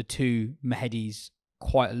bowled the 2 Mahedis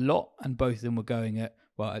quite a lot, and both of them were going at,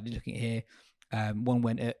 well, looking at here, one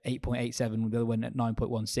went at 8.87, the other went at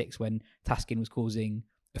 9.16 when Taskin was causing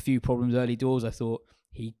a few problems early doors. I thought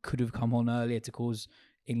he could have come on earlier to cause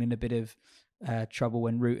England a bit of trouble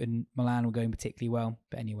when Root and Milan were going particularly well.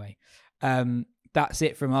 But anyway, that's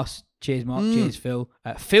it from us. Cheers, Mark. Cheers, Phil.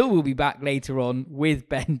 Phil will be back later on with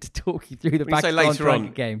Ben to talk you through the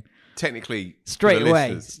Pakistan game. Technically, straight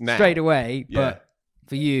away. Yeah. But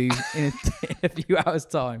for you, in a few hours'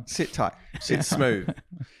 time. Sit tight. Sit smooth.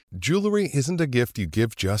 Jewelry isn't a gift you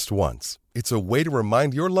give just once. It's a way to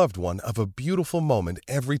remind your loved one of a beautiful moment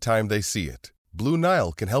every time they see it. Blue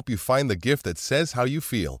Nile can help you find the gift that says how you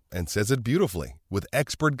feel and says it beautifully, with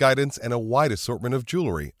expert guidance and a wide assortment of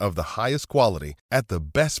jewelry of the highest quality at the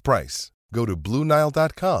best price. Go to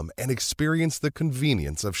BlueNile.com and experience the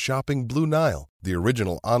convenience of shopping Blue Nile, the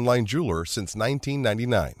original online jeweler since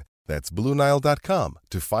 1999. That's BlueNile.com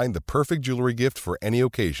to find the perfect jewelry gift for any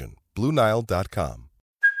occasion. BlueNile.com.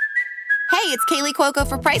 Hey, it's Kaylee Cuoco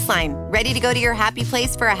for Priceline. Ready to go to your happy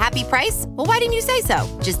place for a happy price? Well, why didn't you say so?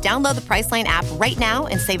 Just download the Priceline app right now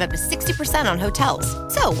and save up to 60% on hotels.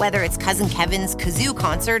 So whether it's Cousin Kevin's Kazoo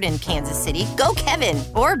Concert in Kansas City, go Kevin,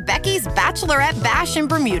 or Becky's Bachelorette Bash in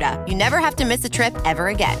Bermuda, you never have to miss a trip ever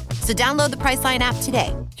again. So download the Priceline app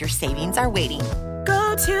today. Your savings are waiting.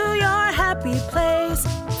 Go to your happy place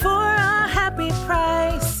for a happy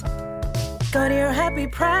price. Go to your happy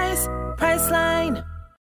price, Priceline.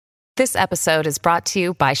 This episode is brought to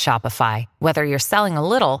you by Shopify. Whether you're selling a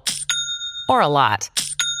little or a lot,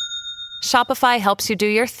 Shopify helps you do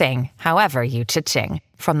your thing, however you cha-ching.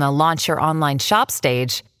 From the launch your online shop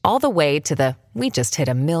stage, all the way to the we just hit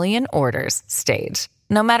 1 million orders stage.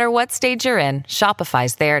 No matter what stage you're in,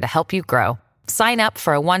 Shopify's there to help you grow. Sign up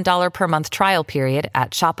for a $1 per month trial period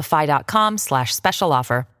at shopify.com/special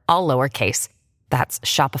offer, all lowercase. That's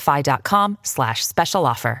shopify.com/special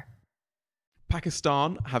offer.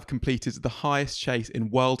 Pakistan have completed the highest chase in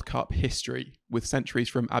World Cup history, with centuries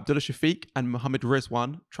from Abdullah Shafiq and Mohammad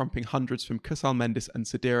Rizwan trumping hundreds from Kusal Mendis and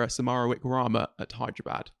Sadira Samarawik Rama at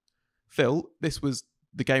Hyderabad. Phil, this was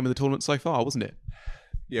the game of the tournament so far, wasn't it?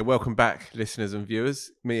 Yeah, welcome back, listeners and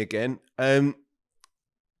viewers. Me again.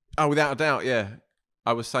 Without a doubt, yeah.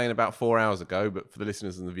 I was saying about 4 hours ago, but for the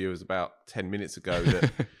listeners and the viewers, about 10 minutes ago,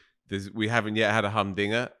 that we haven't yet had a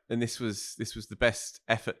humdinger, and this was the best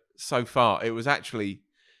effort so far. It was actually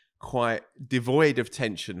quite devoid of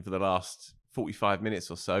tension for the last 45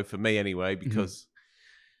 minutes or so, for me anyway, because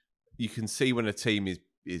you can see when a team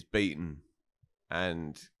is beaten,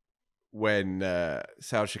 and when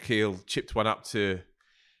Saud Shakil chipped one up to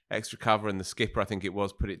extra cover, and the skipper, I think it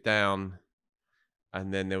was, put it down,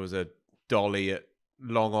 and then there was a dolly at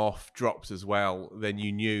long off, dropped as well, then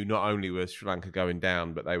you knew not only was Sri Lanka going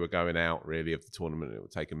down, but they were going out really of the tournament. It would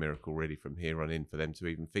take a miracle really from here on in for them to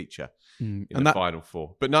even feature in the Final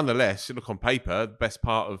Four. But nonetheless, you look on paper, the best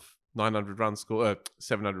part of 900 runs scored,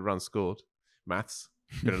 700 runs scored. Maths,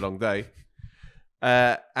 been a long day.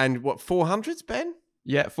 And what, 400s, Ben?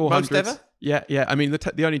 Yeah, 400. Most ever? Yeah. I mean,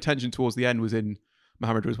 the only tension towards the end was in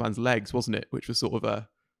Mohammad Rizwan's legs, wasn't it? Which was sort of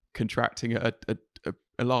contracting at a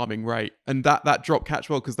alarming rate. And that drop catch,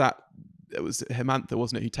 well, because it was Hemantha,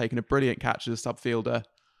 wasn't it, who'd taken a brilliant catch as a subfielder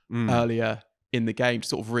earlier in the game to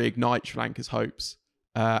sort of reignite Sri Lanka's hopes.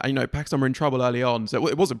 And Pakistan were in trouble early on, so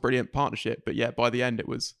it was a brilliant partnership. But yeah, by the end, it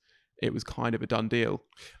was kind of a done deal.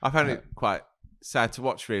 I found it quite sad to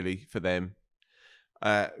watch, really, for them,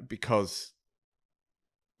 because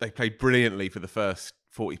they played brilliantly for the first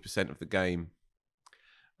 40% of the game,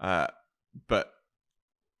 but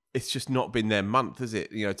it's just not been their month, has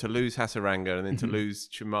it? To lose Hasaranga and then to lose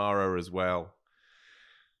Chamara as well.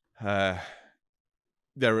 They're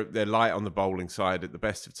light on the bowling side at the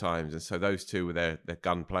best of times, and so those two were their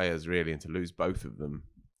gun players really, and to lose both of them,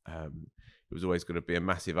 it was always going to be a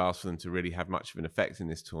massive ask for them to really have much of an effect in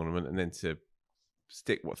this tournament, and then to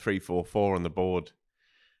stick 3-4-4 on the board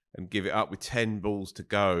and give it up with 10 balls to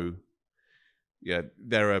go. Yeah,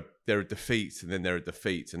 there are defeats, and then there are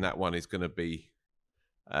defeats, and that one is going to be.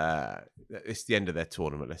 It's the end of their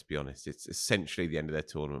tournament, let's be honest. It's essentially the end of their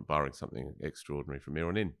tournament, barring something extraordinary from here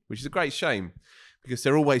on in, which is a great shame because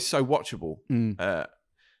they're always so watchable. And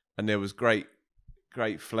there was great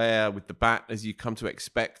flair with the bat, as you come to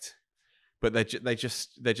expect, but they're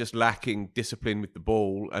just lacking discipline with the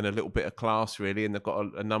ball and a little bit of class, really. And they've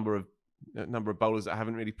got a number of bowlers that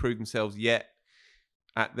haven't really proved themselves yet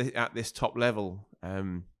at this top level.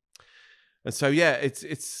 And so yeah, it's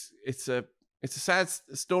a it's a sad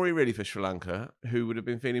story, really, for Sri Lanka, who would have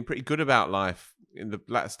been feeling pretty good about life in the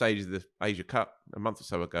latter stages of the Asia Cup a month or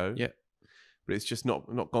so ago. Yeah. But it's just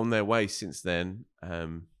not gone their way since then.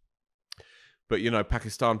 But,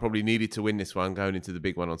 Pakistan probably needed to win this one going into the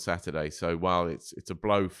big one on Saturday. So while it's a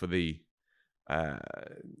blow for the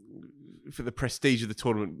prestige of the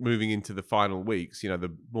tournament moving into the final weeks,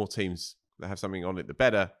 the more teams that have something on it, the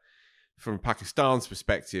better. From Pakistan's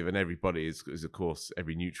perspective, and everybody is of course,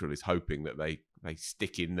 every neutral is hoping that they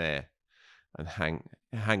stick in there and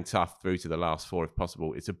hang tough through to the last four if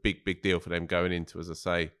possible. It's a big deal for them going into, as I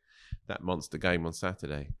say, that monster game on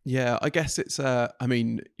Saturday. Yeah, I guess it's.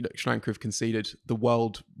 Sri Lanka have conceded the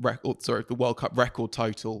World Cup record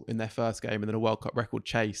total in their first game, and then a World Cup record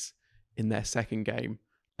chase in their second game.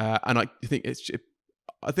 And I think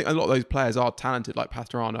I think a lot of those players are talented. Like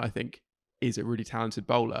Patharana, I think, is a really talented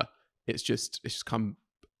bowler. It's just come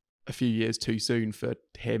a few years too soon for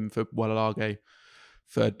him, for Walalage,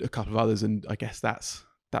 for a couple of others, and I guess that's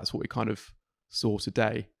what we kind of saw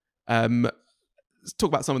today. Let's talk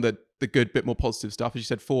about some of the good, bit more positive stuff. As you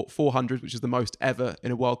said, 400, which is the most ever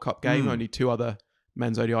in a World Cup game. Only two other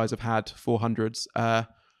men's ODIs have had 400s.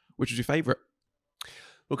 Which was your favourite?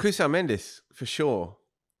 Well, Kusal Mendis, for sure.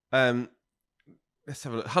 Let's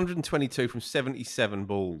have a look. 122 from 77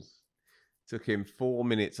 balls. Took him 4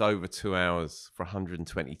 minutes over 2 hours for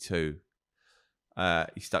 122.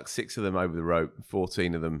 He stuck 6 of them over the rope,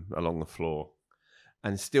 14 of them along the floor,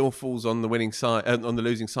 and still falls on the winning side, on the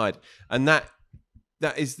losing side. And that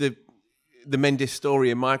is the Mendis story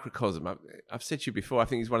in microcosm. I've said to you before, I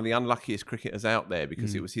think he's one of the unluckiest cricketers out there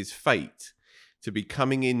because it was his fate to be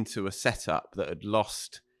coming into a setup that had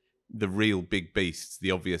lost the real big beasts,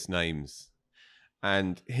 the obvious names.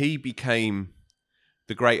 And he became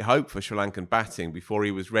the great hope for Sri Lankan batting before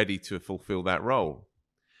he was ready to fulfill that role.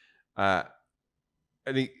 And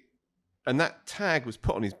that tag was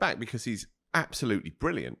put on his back because he's absolutely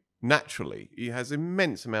brilliant. Naturally, he has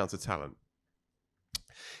immense amounts of talent.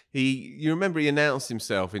 You remember he announced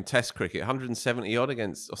himself in Test cricket, 170 odd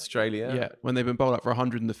against Australia. Yeah, when they've been bowled up for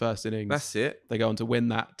 100 in the first innings. That's it. They go on to win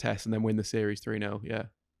that Test and then win the series 3-0. Yeah.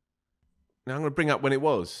 Now I'm going to bring up when it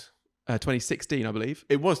was. 2016, I believe.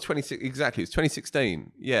 It was 26 exactly. It was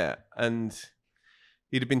 2016. Yeah, and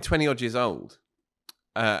he'd have been 20 odd years old.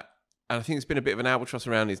 And I think it's been a bit of an albatross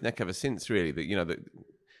around his neck ever since. Really, that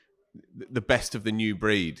the best of the new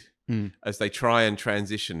breed as they try and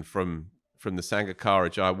transition from the Sangakkara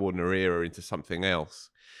Jayawardene era into something else.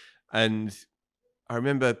 And I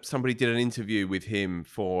remember somebody did an interview with him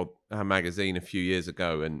for our magazine a few years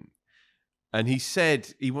ago, and he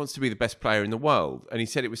said he wants to be the best player in the world. And he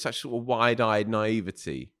said it with such sort of wide-eyed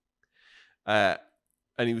naivety. And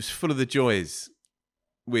he was full of the joys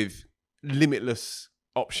with limitless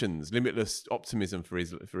options, limitless optimism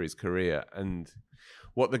for his career. And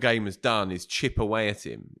what the game has done is chip away at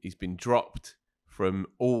him. He's been dropped from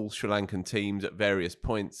all Sri Lankan teams at various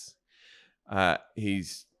points.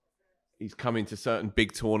 He's come into certain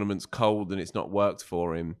big tournaments cold and it's not worked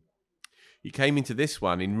for him. He came into this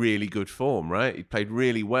one in really good form, right? He played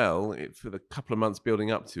really well for the couple of months building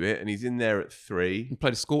up to it, and he's in there at 3. He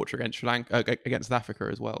played a scorcher against Sri Lanka, against South Africa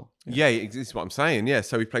as well. Yeah, this is what I'm saying. Yeah,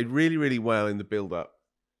 so he played really, really well in the build-up,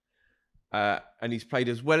 and he's played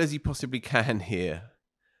as well as he possibly can here,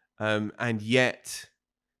 and yet,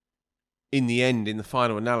 in the end, in the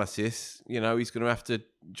final analysis, he's going to have to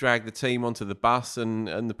drag the team onto the bus, and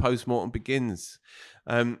the post-mortem begins.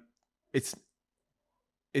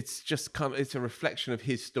 It's just it's a reflection of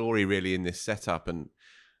his story really in this setup, and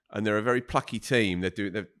they're a very plucky team.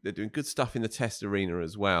 They're doing good stuff in the Test arena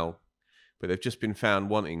as well, but they've just been found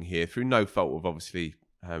wanting here through no fault of obviously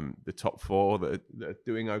the top 4 that are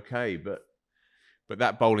doing okay, but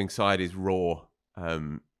that bowling side is raw,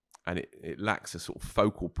 and it lacks a sort of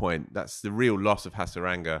focal point. That's the real loss of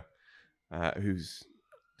Hasaranga, who's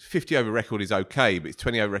 50 over record is okay, but his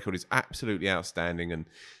 20 over record is absolutely outstanding, and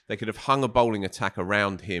they could have hung a bowling attack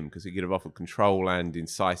around him because he could have offered control and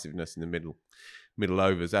incisiveness in the middle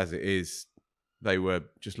overs. As it is, they were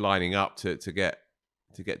just lining up to get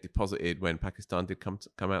deposited when Pakistan did come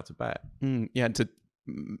out to bat. Yeah, and to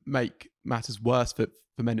make matters worse for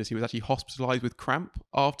Mendis, he was actually hospitalised with cramp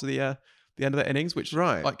after the end of that innings, which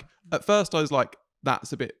like at first I was like,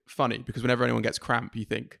 that's a bit funny because whenever anyone gets cramp, you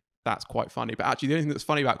think that's quite funny. But actually, the only thing that's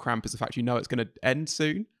funny about cramp is the fact it's going to end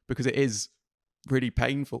soon because it is really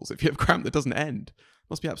painful. So if you have cramp that doesn't end, it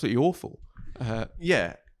must be absolutely awful.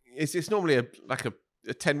 Yeah, it's normally a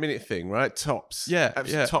 10-minute thing, right? Tops. Yeah,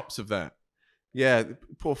 tops of that. Yeah, the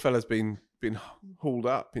poor fella's been hauled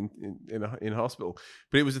up in hospital,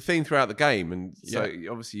 but it was a theme throughout the game, and so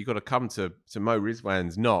obviously you've got to come to Mo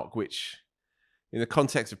Rizwan's knock, which in the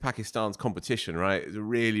context of Pakistan's competition, right, it's a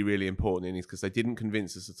really, really important innings because they didn't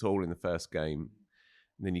convince us at all in the first game.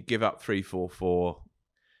 And then you give up 3-4-4.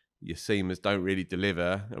 Your seamers don't really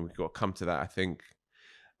deliver, and we've got to come to that, I think.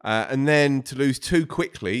 And then to lose 2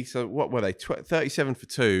 quickly. So what were they? 37 for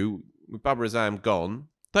 2 with Babar Azam gone.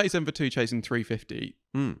 37 for 2 chasing 350.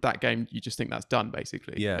 That game, you just think that's done,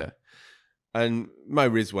 basically. Yeah. And Mo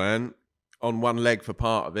Rizwan, on one leg for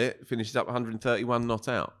part of it, finishes up 131 not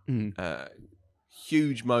out.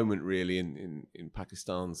 Huge moment, really, in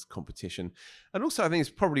Pakistan's competition. And also, I think it's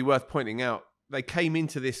probably worth pointing out, they came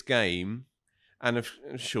into this game, and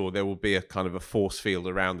I'm sure there will be a kind of a force field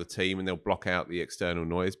around the team, and they'll block out the external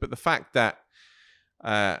noise. But the fact that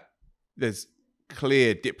there's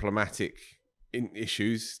clear diplomatic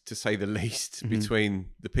issues, to say the least, between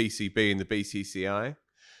the PCB and the BCCI.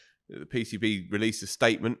 The PCB released a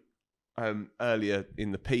statement earlier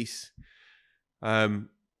in the piece,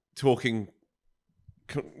 confronting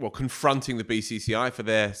the BCCI for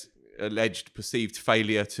their alleged perceived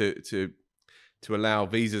failure to allow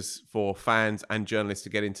visas for fans and journalists to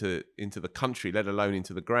get into the country, let alone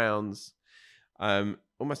into the grounds.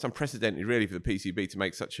 Almost unprecedented, really, for the PCB to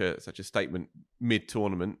make such a statement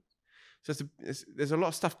mid-tournament. So there's a lot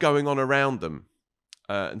of stuff going on around them,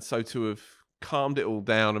 and so to have calmed it all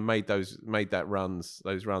down and made those runs,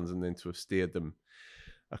 and then to have steered them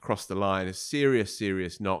across the line, a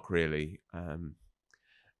serious knock, really.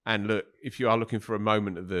 And look, if you are looking for a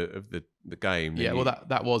moment of the game,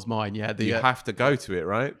 that was mine. Yeah, you have to go to it,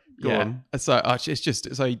 right? Go on. So it's just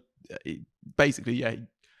basically, he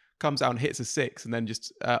comes out and hits a 6, and then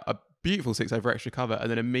just a beautiful 6 over extra cover,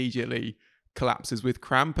 and then immediately collapses with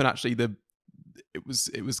cramp. And actually, it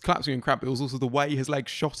was collapsing in cramp. It was also the way his leg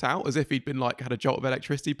shot out, as if he'd been had a jolt of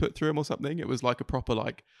electricity put through him or something. It was like a proper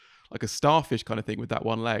like a starfish kind of thing with that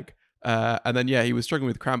one leg. And then he was struggling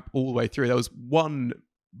with cramp all the way through. There was one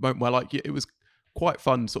moment where it was quite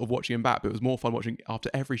fun sort of watching him back, but it was more fun watching after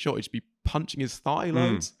every shot he'd just be punching his thigh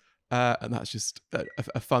loads. And that's just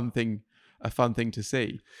a fun thing to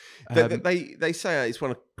see. They say it's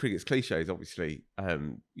one of cricket's cliches, obviously.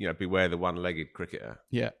 Beware the one-legged cricketer.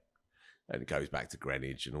 Yeah. And it goes back to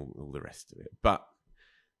Greenwich and all the rest of it. But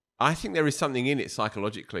I think there is something in it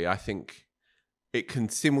psychologically. I think it can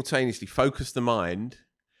simultaneously focus the mind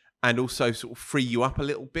and also sort of free you up a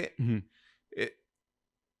little bit.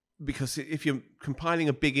 Because if you're compiling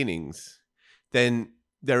a big innings, then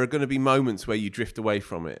there are going to be moments where you drift away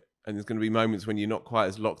from it. And there's going to be moments when you're not quite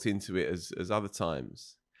as locked into it as other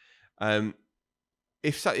times.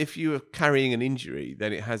 If you are carrying an injury,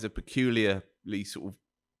 then it has a peculiarly sort of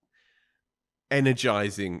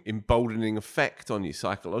energizing, emboldening effect on you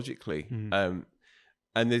psychologically. And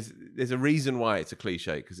there's a reason why it's a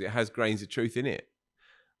cliche, because it has grains of truth in it.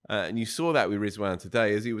 And you saw that with Rizwan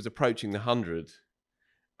today as he was approaching the 100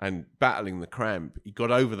 and battling the cramp. He got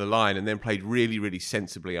over the line and then played really, really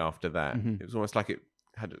sensibly after that. It was almost like it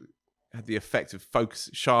had the effect of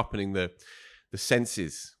sharpening the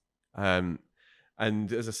senses. And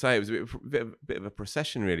as I say, it was a bit of a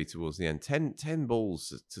procession really towards the end. 10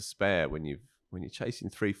 balls to spare when you're chasing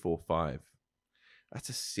 3, 4, 5. That's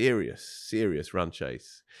a serious run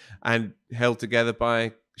chase, and held together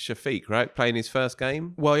by Shafiq, right? Playing his first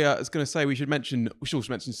game. Well, yeah, I was going to say we should also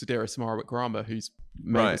mention Sadira Samarawickrama, who's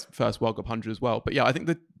made his first World Cup 100 as well. But yeah, I think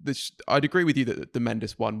I'd agree with you that the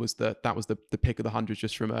Mendes one was the pick of the 100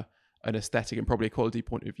 just from an aesthetic and probably a quality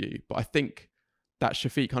point of view. But I think that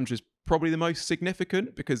Shafiq 100 is probably the most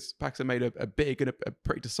significant, because Pakistan made a big and a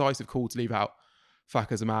pretty decisive call to leave out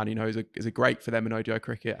Fakhar Zaman. Is a great for them in ODI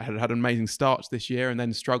cricket. Had an amazing start this year and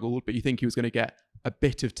then struggled, but you think he was going to get a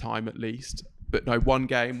bit of time at least. But no, one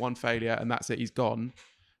game, one failure, and that's it. He's gone.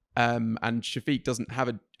 And Shafiq doesn't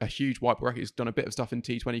have a huge white ball record. He's done a bit of stuff in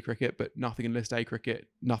T20 cricket, but nothing in List A cricket,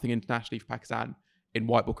 nothing internationally for Pakistan. In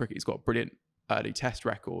white ball cricket, he's got a brilliant early test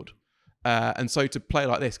record. And so to play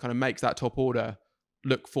like this kind of makes that top order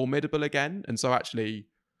look formidable again. And so actually,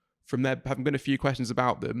 from there, having been a few questions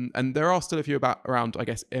about them, and there are still a few around, I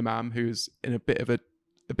guess, Imam, who's in a bit of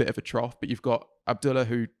a trough, but you've got Abdullah,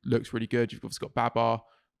 who looks really good. You've obviously got Babar.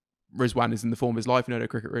 Rizwan is in the form of his life in ODI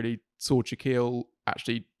cricket, really. Saud Shakil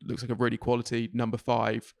actually looks like a really quality number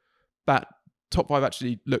 5. That top 5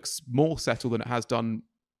 actually looks more settled than it has done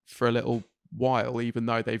for a little while, even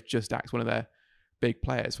though they've just axed one of their big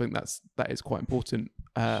players. I think that is quite important.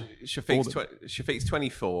 Shafiq's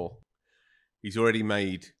 24. He's already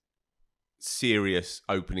made serious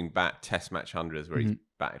opening bat test match hundreds where he's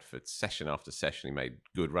batted for session after session. He made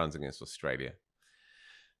good runs against Australia.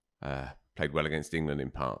 Played well against England in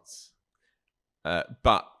parts.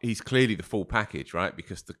 But he's clearly the full package, right?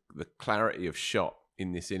 Because the clarity of shot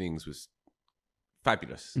in this innings was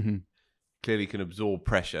fabulous. Mm-hmm. Clearly can absorb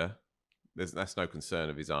pressure. That's no concern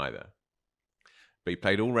of his either. But he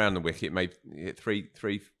played all round the wicket, hit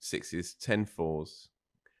three sixes, 10 fours,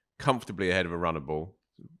 comfortably ahead of a runner ball.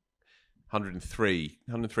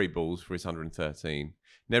 103 balls for his 113.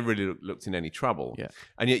 Never really looked in any trouble. Yeah.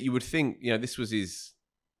 And yet you would think, this was his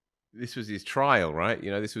trial, right?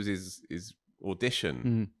 This was his audition.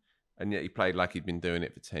 Mm. And yet he played like he'd been doing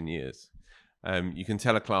it for 10 years. You can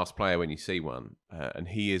tell a class player when you see one, and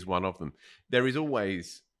he is one of them. There is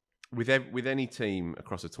always, with any team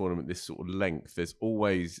across a tournament this sort of length, there's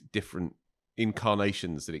always different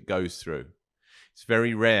incarnations that it goes through. It's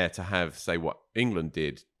very rare to have, say, what England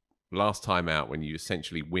did last time out when you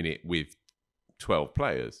essentially win it with 12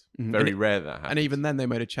 players. Mm-hmm. Very rare that happens. And even then they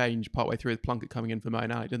made a change partway through with Plunkett coming in for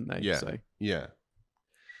Moeen Ali, didn't they? Yeah. So. Yeah.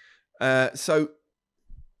 So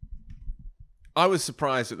I was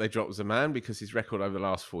surprised that they dropped Zaman because his record over the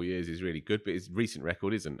last 4 years is really good, but his recent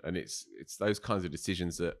record isn't. And it's those kinds of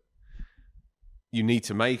decisions that you need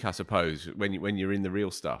to make, I suppose, when you're in the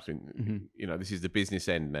real stuff. And this is the business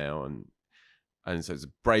end now, and so it's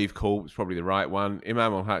a brave call. It's probably the right one.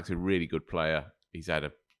 Imam Ul Haq's a really good player. He's had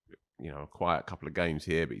a quiet couple of games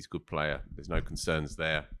here, but he's a good player. There's no concerns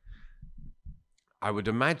there. I would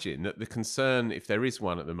imagine that the concern, if there is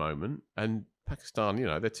one at the moment, and Pakistan,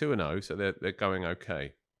 they're 2-0, so they're going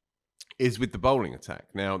okay, is with the bowling attack.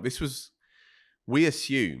 Now, we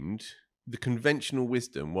assumed the conventional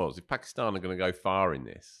wisdom was if Pakistan are going to go far in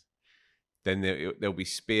this, then they'll be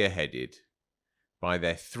spearheaded by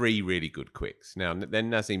their 3 really good quicks. Now,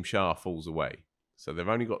 then Nazim Shah falls away. So they've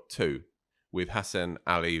only got 2, with Hassan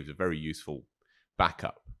Ali, who's a very useful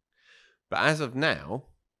backup. But as of now,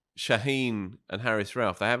 Shaheen and Haris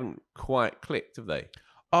Rauf, they haven't quite clicked, have they?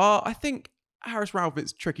 I think Haris Rauf,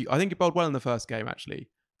 it's tricky. I think he bowled well in the first game, actually,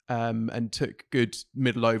 and took good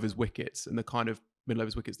middle overs wickets, and the kind of middle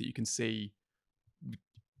overs wickets that you can see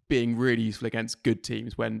being really useful against good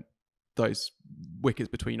teams when those wickets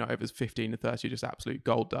between overs 15 and 30 are just absolute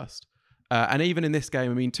gold dust. And even in this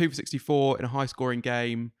game, 2 for 64 in a high-scoring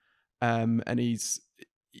game, and he's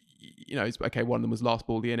okay. One of them was last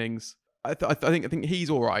ball of the innings. I think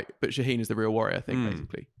he's all right, but Shaheen is the real warrior. I think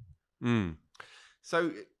basically.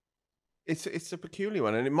 So it's a peculiar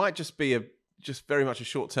one, and it might just be just very much a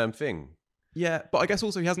short-term thing. Yeah, but I guess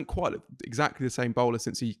also he hasn't quite looked exactly the same bowler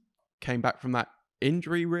since he came back from that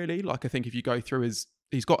injury. Really, I think if you go through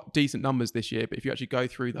he's got decent numbers this year, but if you actually go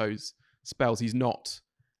through those spells, he's not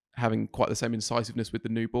having quite the same incisiveness with the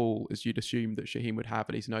new ball as you'd assume that Shaheen would have,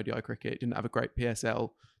 at least in ODI cricket. He didn't have a great PSL.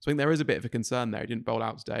 So I think there is a bit of a concern there. He didn't bowl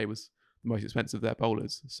out today, was the most expensive of their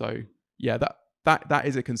bowlers. So yeah, that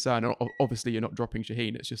is a concern. Obviously, you're not dropping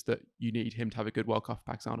Shaheen. It's just that you need him to have a good World Cup.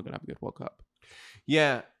 Pakistan are going to have a good World Cup.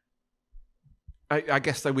 Yeah. I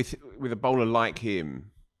guess though with a bowler like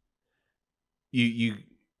him, you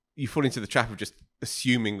fall into the trap of just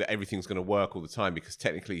assuming that everything's going to work all the time because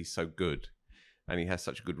technically he's so good and he has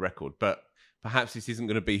such a good record. But perhaps this isn't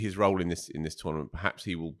going to be his role in this tournament. Perhaps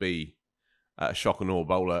he will be a shock and awe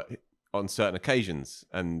bowler on certain occasions.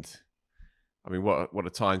 And what a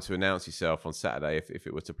time to announce yourself on Saturday if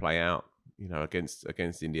it were to play out,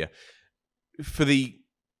 against India. For the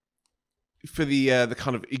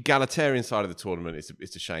kind of egalitarian side of the tournament,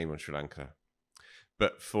 it's a shame on Sri Lanka.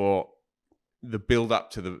 But for the build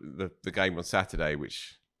up to the game on Saturday,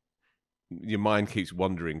 which your mind keeps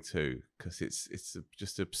wandering to, because it's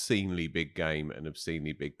just an obscenely big game, an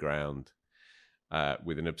obscenely big ground,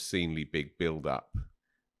 with an obscenely big build up,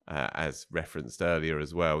 as referenced earlier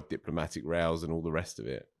as well, diplomatic rows and all the rest of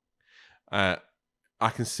it. I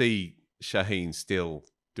can see Shaheen still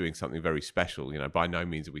doing something very special. By no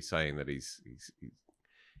means are we saying that he's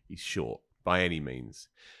short by any means.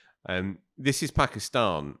 This is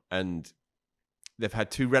Pakistan, and they've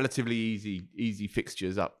had 2 relatively easy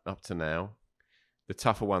fixtures up to now. The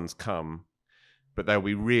tougher ones come, but they'll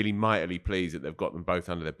be really mightily pleased that they've got them both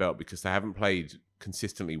under their belt because they haven't played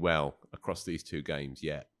consistently well across these 2 games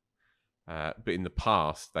yet. But in the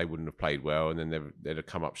past, they wouldn't have played well, and then they'd have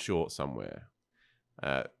come up short somewhere.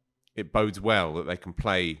 It bodes well that they can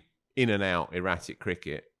play in and out erratic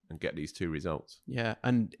cricket and get these 2 results. Yeah,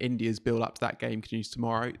 and India's build up to that game continues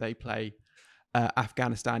tomorrow. They play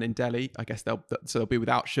Afghanistan in Delhi. I guess they'll be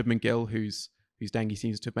without Shubman Gill, whose dengue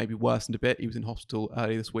seems to have maybe worsened a bit. He was in hospital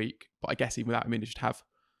earlier this week, but I guess even without him, they should have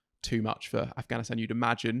too much for Afghanistan, you'd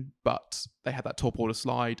imagine. But they had that top order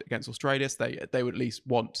slide against Australia, so they would at least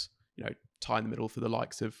want tie in the middle for the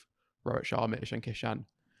likes of Rohit Sharma, Ishan Kishan,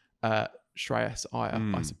 Shreyas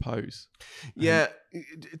Iyer, I suppose. Yeah,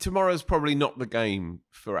 tomorrow's probably not the game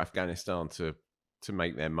for Afghanistan to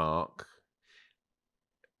make their mark.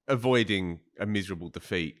 avoiding a miserable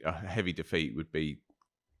defeat, a heavy defeat, would be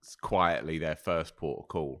quietly their first port of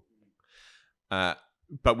call.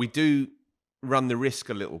 But we do run the risk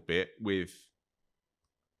a little bit with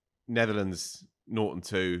Netherlands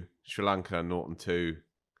 0-2, Sri Lanka 0-2,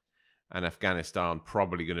 and Afghanistan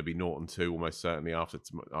probably going to be 0-2 almost certainly after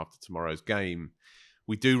tomorrow's game.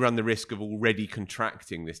 We do run the risk of already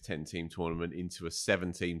contracting this 10-team tournament into a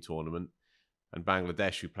 7-team tournament. And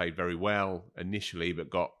Bangladesh, who played very well initially, but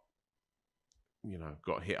got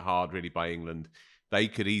hit hard really by England, they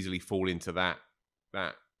could easily fall into that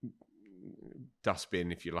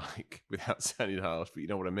dustbin, if you like, without sounding harsh, but you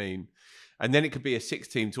know what I mean. And then it could be a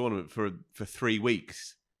 6-team tournament for 3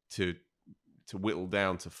 weeks to whittle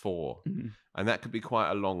down to 4, and that could be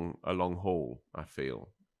quite a long haul, I feel.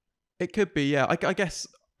 It could be, yeah. I guess.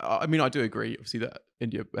 I mean, I do agree. Obviously, that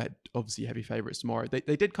India had obviously heavy favourites tomorrow.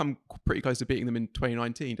 They did come pretty close to beating them in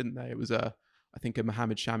 2019, didn't they? It was I think a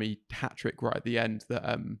Mohammad Shami hat trick right at the end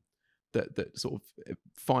that sort of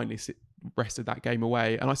finally wrested that game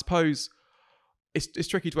away. And I suppose it's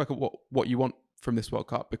tricky to work out what you want from this World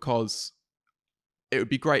Cup, because it would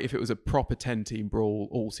be great if it was a proper 10-team brawl,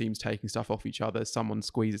 all teams taking stuff off each other, someone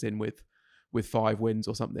squeezes in with 5 wins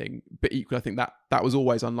or something. But equally, I think that was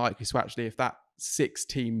always unlikely. So actually, if that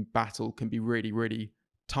 6-team battle can be really, really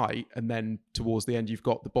tight, and then towards the end you've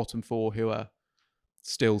got the bottom 4 who are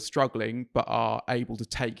still struggling but are able to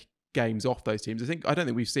take games off those teams. I don't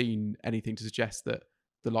think we've seen anything to suggest that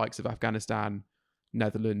the likes of Afghanistan,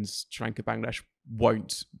 Netherlands, Sri Lanka, Bangladesh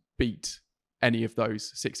won't beat any of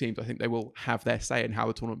those 6 teams. I think they will have their say in how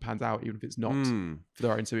the tournament pans out, even if it's not for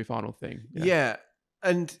their own semi-final thing. Yeah,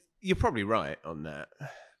 and you're probably right on that.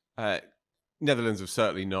 Netherlands have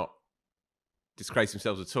certainly not disgraced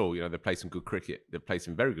themselves at all. You know, they played some good cricket. They played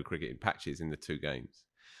some very good cricket in patches in the 2 games.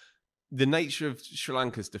 The nature of Sri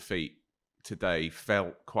Lanka's defeat today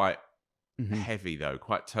felt quite heavy, though,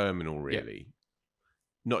 quite terminal, really. Yeah.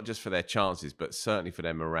 Not just for their chances, but certainly for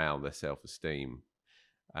their morale, their self-esteem.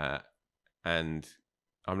 And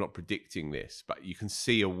I'm not predicting this, but you can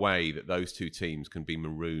see a way that those 2 teams can be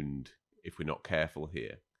marooned if we're not careful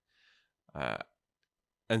here.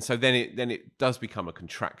 And so then it does become a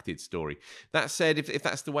contracted story. That said, if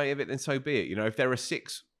that's the way of it, then so be it. You know, if there are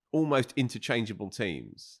 6 almost interchangeable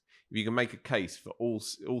teams, if you can make a case for all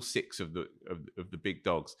 6 of the big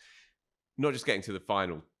dogs, not just getting to the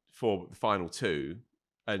final 2,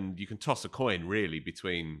 and you can toss a coin really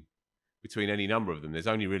between any number of them. There's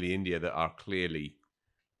only really India that are clearly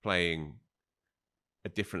playing a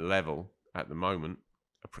different level at the moment,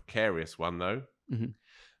 a precarious one though.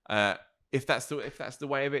 If that's the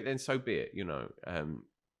way of it, then so be it. You know,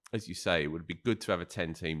 as you say, it would be good to have a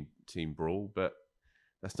 10-team brawl, but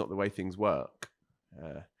that's not the way things work.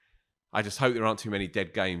 I just hope there aren't too many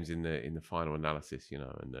dead games in the final analysis, you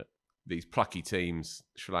know, and that these plucky teams,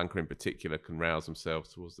 Sri Lanka in particular, can rouse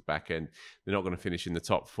themselves towards the back end. They're not going to finish in the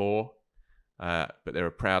top 4, but they're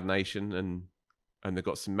a proud nation, and they've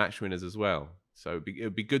got some match winners as well. So it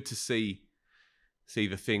would be good to see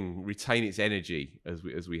the thing retain its energy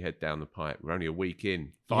as we head down the pipe. We're only a week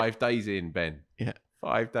in, 5 days in, Ben. Yeah,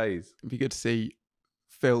 5 days. It'd be good to see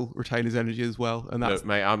Phil retain his energy as well. And that's... Look,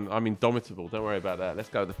 mate, I'm indomitable. Don't worry about that. Let's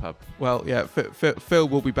go to the pub. Well, yeah, Phil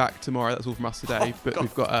will be back tomorrow. That's all from us today.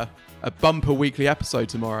 We've got a bumper weekly episode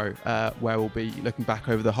tomorrow where we'll be looking back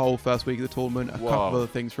over the whole first week of the tournament, a couple of other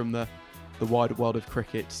things from the wider world of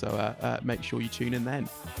cricket. So make sure you tune in then.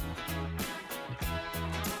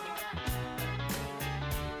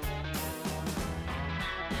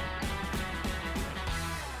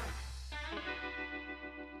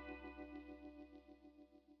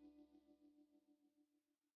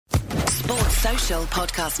 Social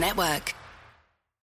Podcast Network.